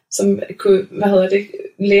 som kunne,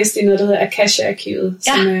 læste i noget, der hedder Akasha-arkivet,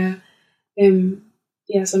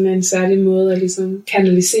 som er en særlig måde at ligesom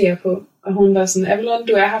kanalisere på. Og hun var sådan, Avalon,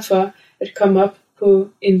 du er her for at komme op på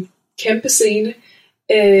en kæmpe scene,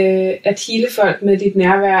 at hele folk med dit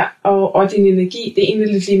nærvær og din energi. Det er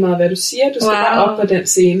egentlig lidt lige meget, hvad du siger. Du skal bare op på den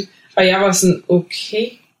scene. Og jeg var sådan, okay,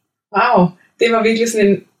 wow. Det var virkelig sådan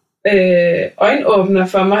en øjenåbner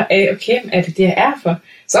for mig af, okay, er det jeg er for?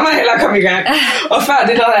 Så må jeg hellere komme i gang. Og før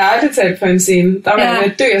det, der havde jeg aldrig talt på en scene. Der var jeg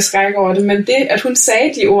med dø og skræk over det. Men det, at hun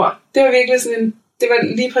sagde de ord, det var virkelig sådan det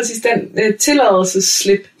var lige præcis den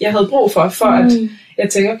tilladelsesslip, jeg havde brug for at jeg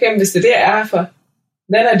tænkte, okay, hvis det er det, jeg er her for,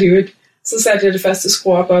 then I do it. Så satte jeg det første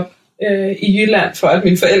skruer op i Jylland, for at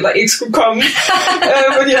mine forældre ikke skulle komme.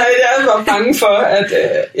 Fordi jeg var bange for, at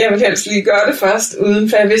jeg ville helst lige gøre det først, uden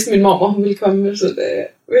for jeg vidste, at min mormor hun ville komme. Så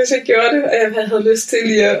hvis jeg gjorde det, og jeg havde lyst til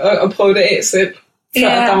lige at prøve det af selv,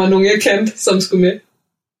 før der var nogen, jeg kendte, som skulle med.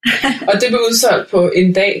 Og det blev udsolgt på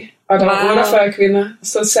en dag, og der var 48 kvinder.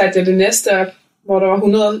 Så satte jeg det næste op, hvor der var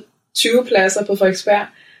 120 pladser på Frederiksberg,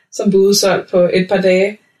 som blev udsolgt på et par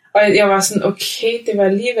dage. Og jeg var sådan, okay, det var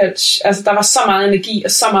alligevel... Altså, der var så meget energi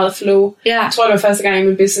og så meget flow. Jeg tror, det var første gang i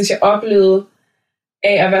min business, jeg oplevede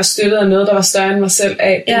af at være støttet af noget, der var større end mig selv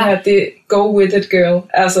af. Det her, det go with it, girl.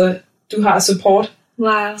 Altså, du har support.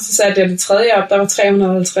 Wow. Så satte jeg det tredje op, der var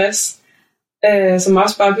 350, som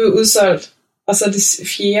også bare blev udsolgt. Og så det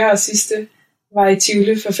fjerde og sidste var i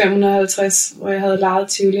Tivoli for 550, hvor jeg havde lejet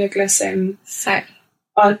Tivoli og Glassalen. Sejt.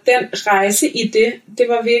 Og den rejse i det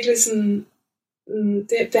var virkelig sådan...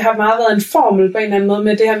 Det har meget været en formel på en eller anden måde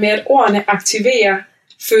med det her med, at ordene aktiverer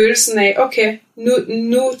følelsen af, okay,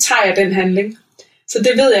 nu tager jeg den handling. Så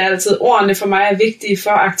det ved jeg altid. Ordene for mig er vigtige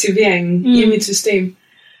for aktiveringen i mit system.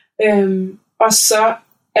 Og så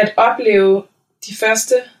at opleve de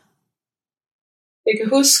første, jeg kan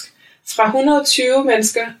huske, fra 120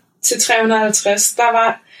 mennesker til 350,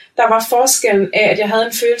 der var forskellen af, at jeg havde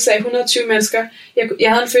en følelse af 120 mennesker.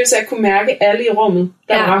 Jeg havde en følelse af, at jeg kunne mærke alle i rummet,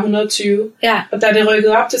 der var 120. Ja. Og da det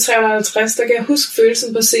rykkede op til 350, der kan jeg huske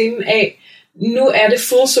følelsen på scenen af, nu er det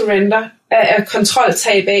full surrender af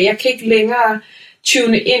kontroltab af. Jeg kan ikke længere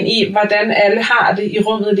tune ind i, hvordan alle har det i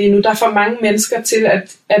rummet lige nu. Der er for mange mennesker til,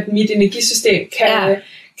 at mit energisystem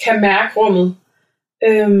kan mærke rummet.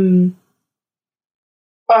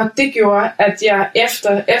 Og det gjorde, at jeg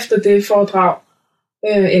efter det foredrag,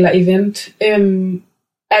 eller event,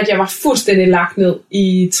 at jeg var fuldstændig lagt ned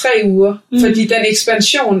i 3 uger, fordi den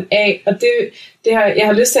ekspansion af, og jeg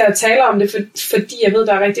har lyst til at tale om det, fordi jeg ved,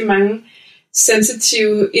 der er rigtig mange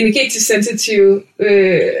energetisk sensitive,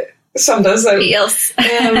 som der selv,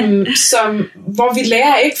 hvor vi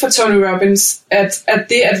lærer ikke fra Tony Robbins, at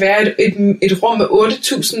det at være et rum med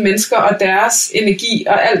 8.000 mennesker og deres energi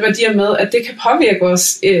og alt, hvad de er med, at det kan påvirke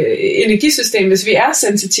vores energisystem, hvis vi er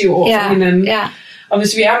sensitive over for hinanden. Ja. Og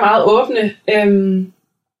hvis vi er meget åbne,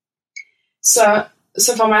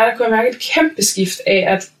 så for mig, der kunne jeg mærke et kæmpe skift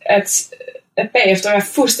af, at bagefter være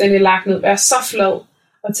fuldstændig lagt ned, være så flad,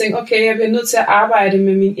 og tænke, okay, jeg bliver nødt til at arbejde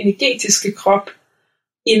med min energetiske krop,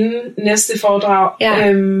 inden næste foredrag,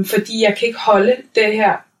 fordi jeg kan ikke holde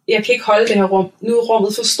det her rum. Nu er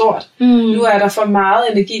rummet for stort. Nu er der for meget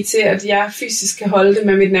energi til, at jeg fysisk kan holde det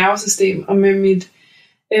med mit nervesystem, og med mit...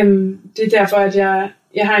 det er derfor, at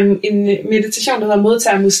jeg har en meditation, der hedder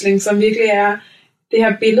modtagermusling, som virkelig er det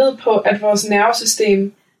her billede på, at vores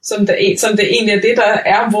nervesystem, som det egentlig er det, der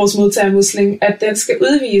er vores modtagermusling, at den skal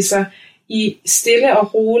udvise sig i stille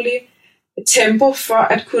og rolig tempo for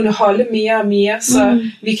at kunne holde mere og mere. Så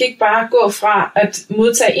vi kan ikke bare gå fra at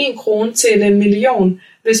modtage 1 krone til 1 million,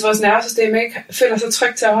 hvis vores nervesystem ikke føler sig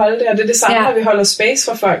trygt til at holde det. Og det er det samme, når vi holder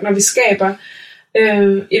space for folk, når vi skaber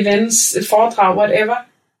events, foredrag, whatever.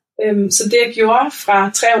 Så det jeg gjorde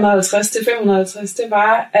fra 350 til 550, det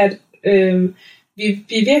var, at vi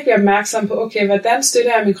er virkelig opmærksomme på, okay, hvordan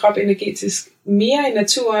støtter jeg min krop energetisk? Mere i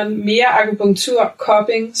naturen, mere akupunktur,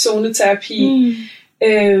 cupping, zoneterapi,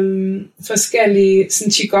 forskellige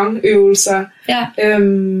sådan, qigong-øvelser,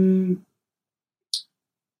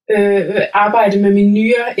 arbejde med min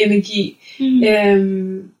nyere energi.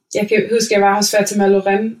 Jeg kan huske, jeg var hos Fatima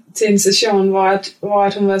Loren til en session,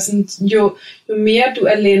 hvor hun var sådan, jo mere du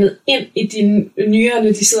er lænet ind i dine nyrerne,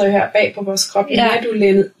 de sidder jo her bag på vores krop, jo mere du er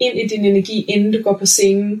lænet ind i din energi, inden du går på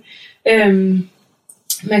scenen.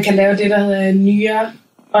 Man kan lave det, der hedder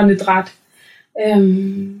nyreåndedræt,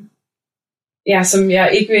 som jeg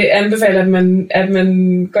ikke vil anbefale, at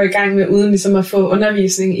man går i gang med, uden ligesom at få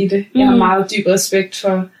undervisning i det. Jeg har meget dyb respekt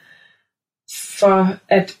for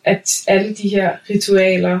at alle de her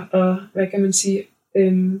ritualer og, hvad kan man sige,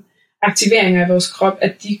 aktiveringer af vores krop,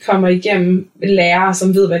 at de kommer igennem lærere,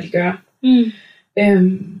 som ved, hvad de gør.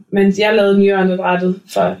 Men jeg lavede nyreåndedrættet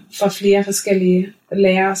for flere forskellige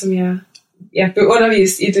lærere, som jeg blev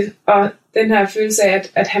undervist i det. Og den her følelse af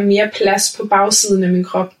at have mere plads på bagsiden af min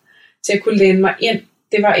krop, til at kunne læne mig ind,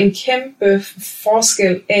 det var en kæmpe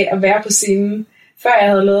forskel af at være på scenen, før jeg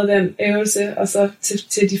havde lavet den øvelse, og så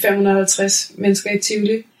til de 550 mennesker i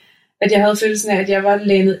Tivoli, at jeg havde følelsen af, at jeg var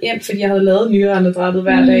lænet ind, fordi jeg havde lavet nyreåndedrættet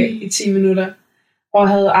hver dag i 10 minutter, og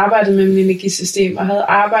havde arbejdet med mit energisystem, og havde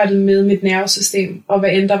arbejdet med mit nervesystem, og hvad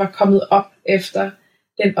end der var kommet op efter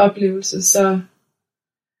den oplevelse. Så,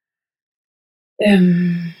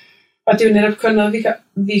 og det er jo netop kun noget,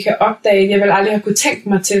 vi kan opdage. Jeg vil aldrig have kunne tænke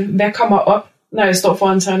mig til, hvad kommer op, når jeg står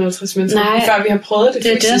foran 350 mennesker. Før vi har prøvet det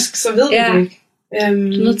fysisk, så ved vi det ikke. Du er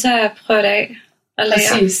nødt til at prøve det af og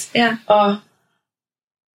lære. Præcis. Ja.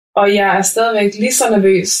 Og jeg er stadigvæk lige så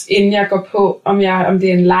nervøs, inden jeg går på, om det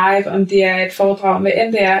er en live, om det er et foredrag, hvad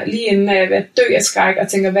end det er, lige inden jeg er ved at dø af skræk, og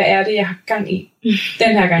tænker, hvad er det, jeg har gang i?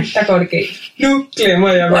 Den her gang, der går det galt. Nu glemmer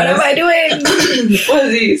jeg mig. What am I doing?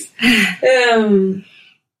 Præcis.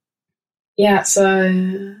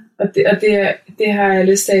 Det har jeg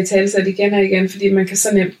lyst til at italesætte igen og igen, fordi man kan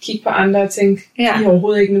så nemt kigge på andre og tænke, de er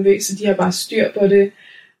overhovedet ikke nervøse, de har bare styr på det.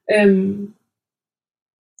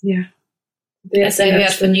 Altså jeg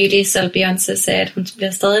hørte for nylig, selv Beyoncé sagde, at hun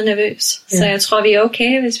bliver stadig nervøs. Så jeg tror, vi er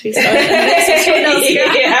okay, hvis vi er stadig nervøse.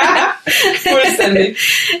 Fuldstændig.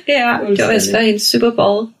 Det var også for hendes Super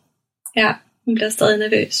Bowl. Ja, hun bliver stadig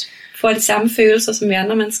nervøs. Får de samme følelser, som vi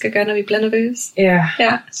andre mennesker gør, når vi bliver nervøse.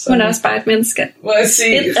 Hun er også bare et menneske. Præcis.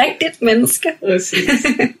 Et rigtigt menneske. Præcis.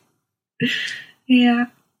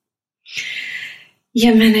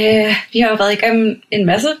 Jamen, vi har jo været igennem en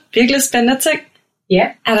masse virkelig spændende ting. Ja.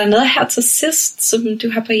 Er der noget her til sidst, som du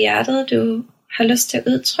har på hjertet, du har lyst til at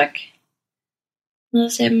udtrykke?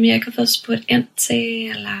 Noget, som jeg kan få spurgt ind til,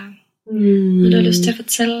 eller noget, du har lyst til at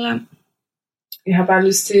fortælle om? Jeg har bare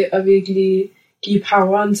lyst til at virkelig give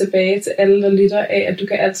poweren tilbage til alle, der lytter af, at du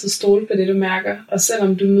kan altid stole på det, du mærker. Og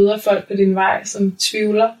selvom du møder folk på din vej, som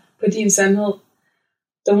tvivler på din sandhed,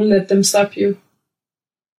 don't let them stop you.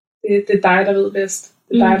 Det er dig, der ved bedst.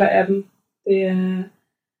 Det er dig, der er den. Det er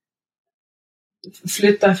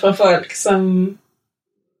flyt dig fra folk,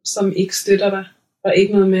 som ikke støtter dig. Og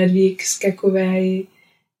ikke noget med, at vi ikke skal kunne være i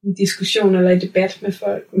diskussion eller i debat med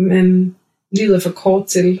folk, men livet er for kort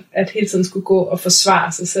til, at hele tiden skulle gå og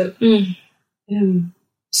forsvare sig selv.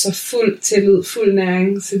 Så fuld tillid, fuld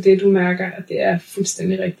næring til det, du mærker, at det er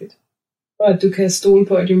fuldstændig rigtigt. Og at du kan stole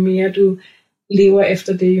på, at jo mere du lever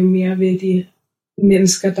efter det, jo mere vil de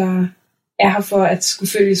mennesker, der er her for at skulle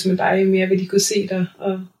følges med dig, jo mere vil de kunne se dig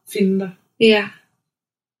og finde dig. Ja.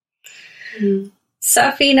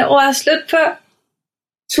 Så fine ord at slutte på.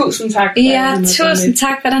 Tusind tak. Tusind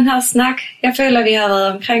tak for den her snak. Jeg føler, vi har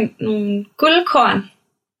været omkring nogle guldkorn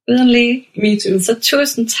uden lige. Me too. Så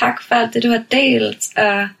tusind tak for alt det, du har delt,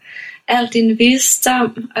 og al din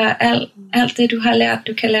visdom, og alt det, du har lært,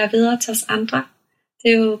 du kan lære videre til os andre.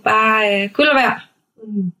 Det er jo bare guld værd.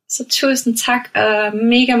 Så tusind tak, og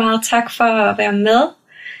mega meget tak for at være med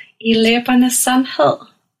i Læbernes Sandhed,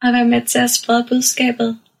 og være med til at sprede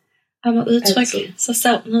budskabet om at udtrykke sig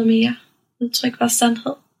selv noget mere. Udtrykke vores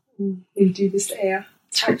sandhed. Den dybeste ære.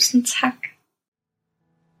 Tusind tak.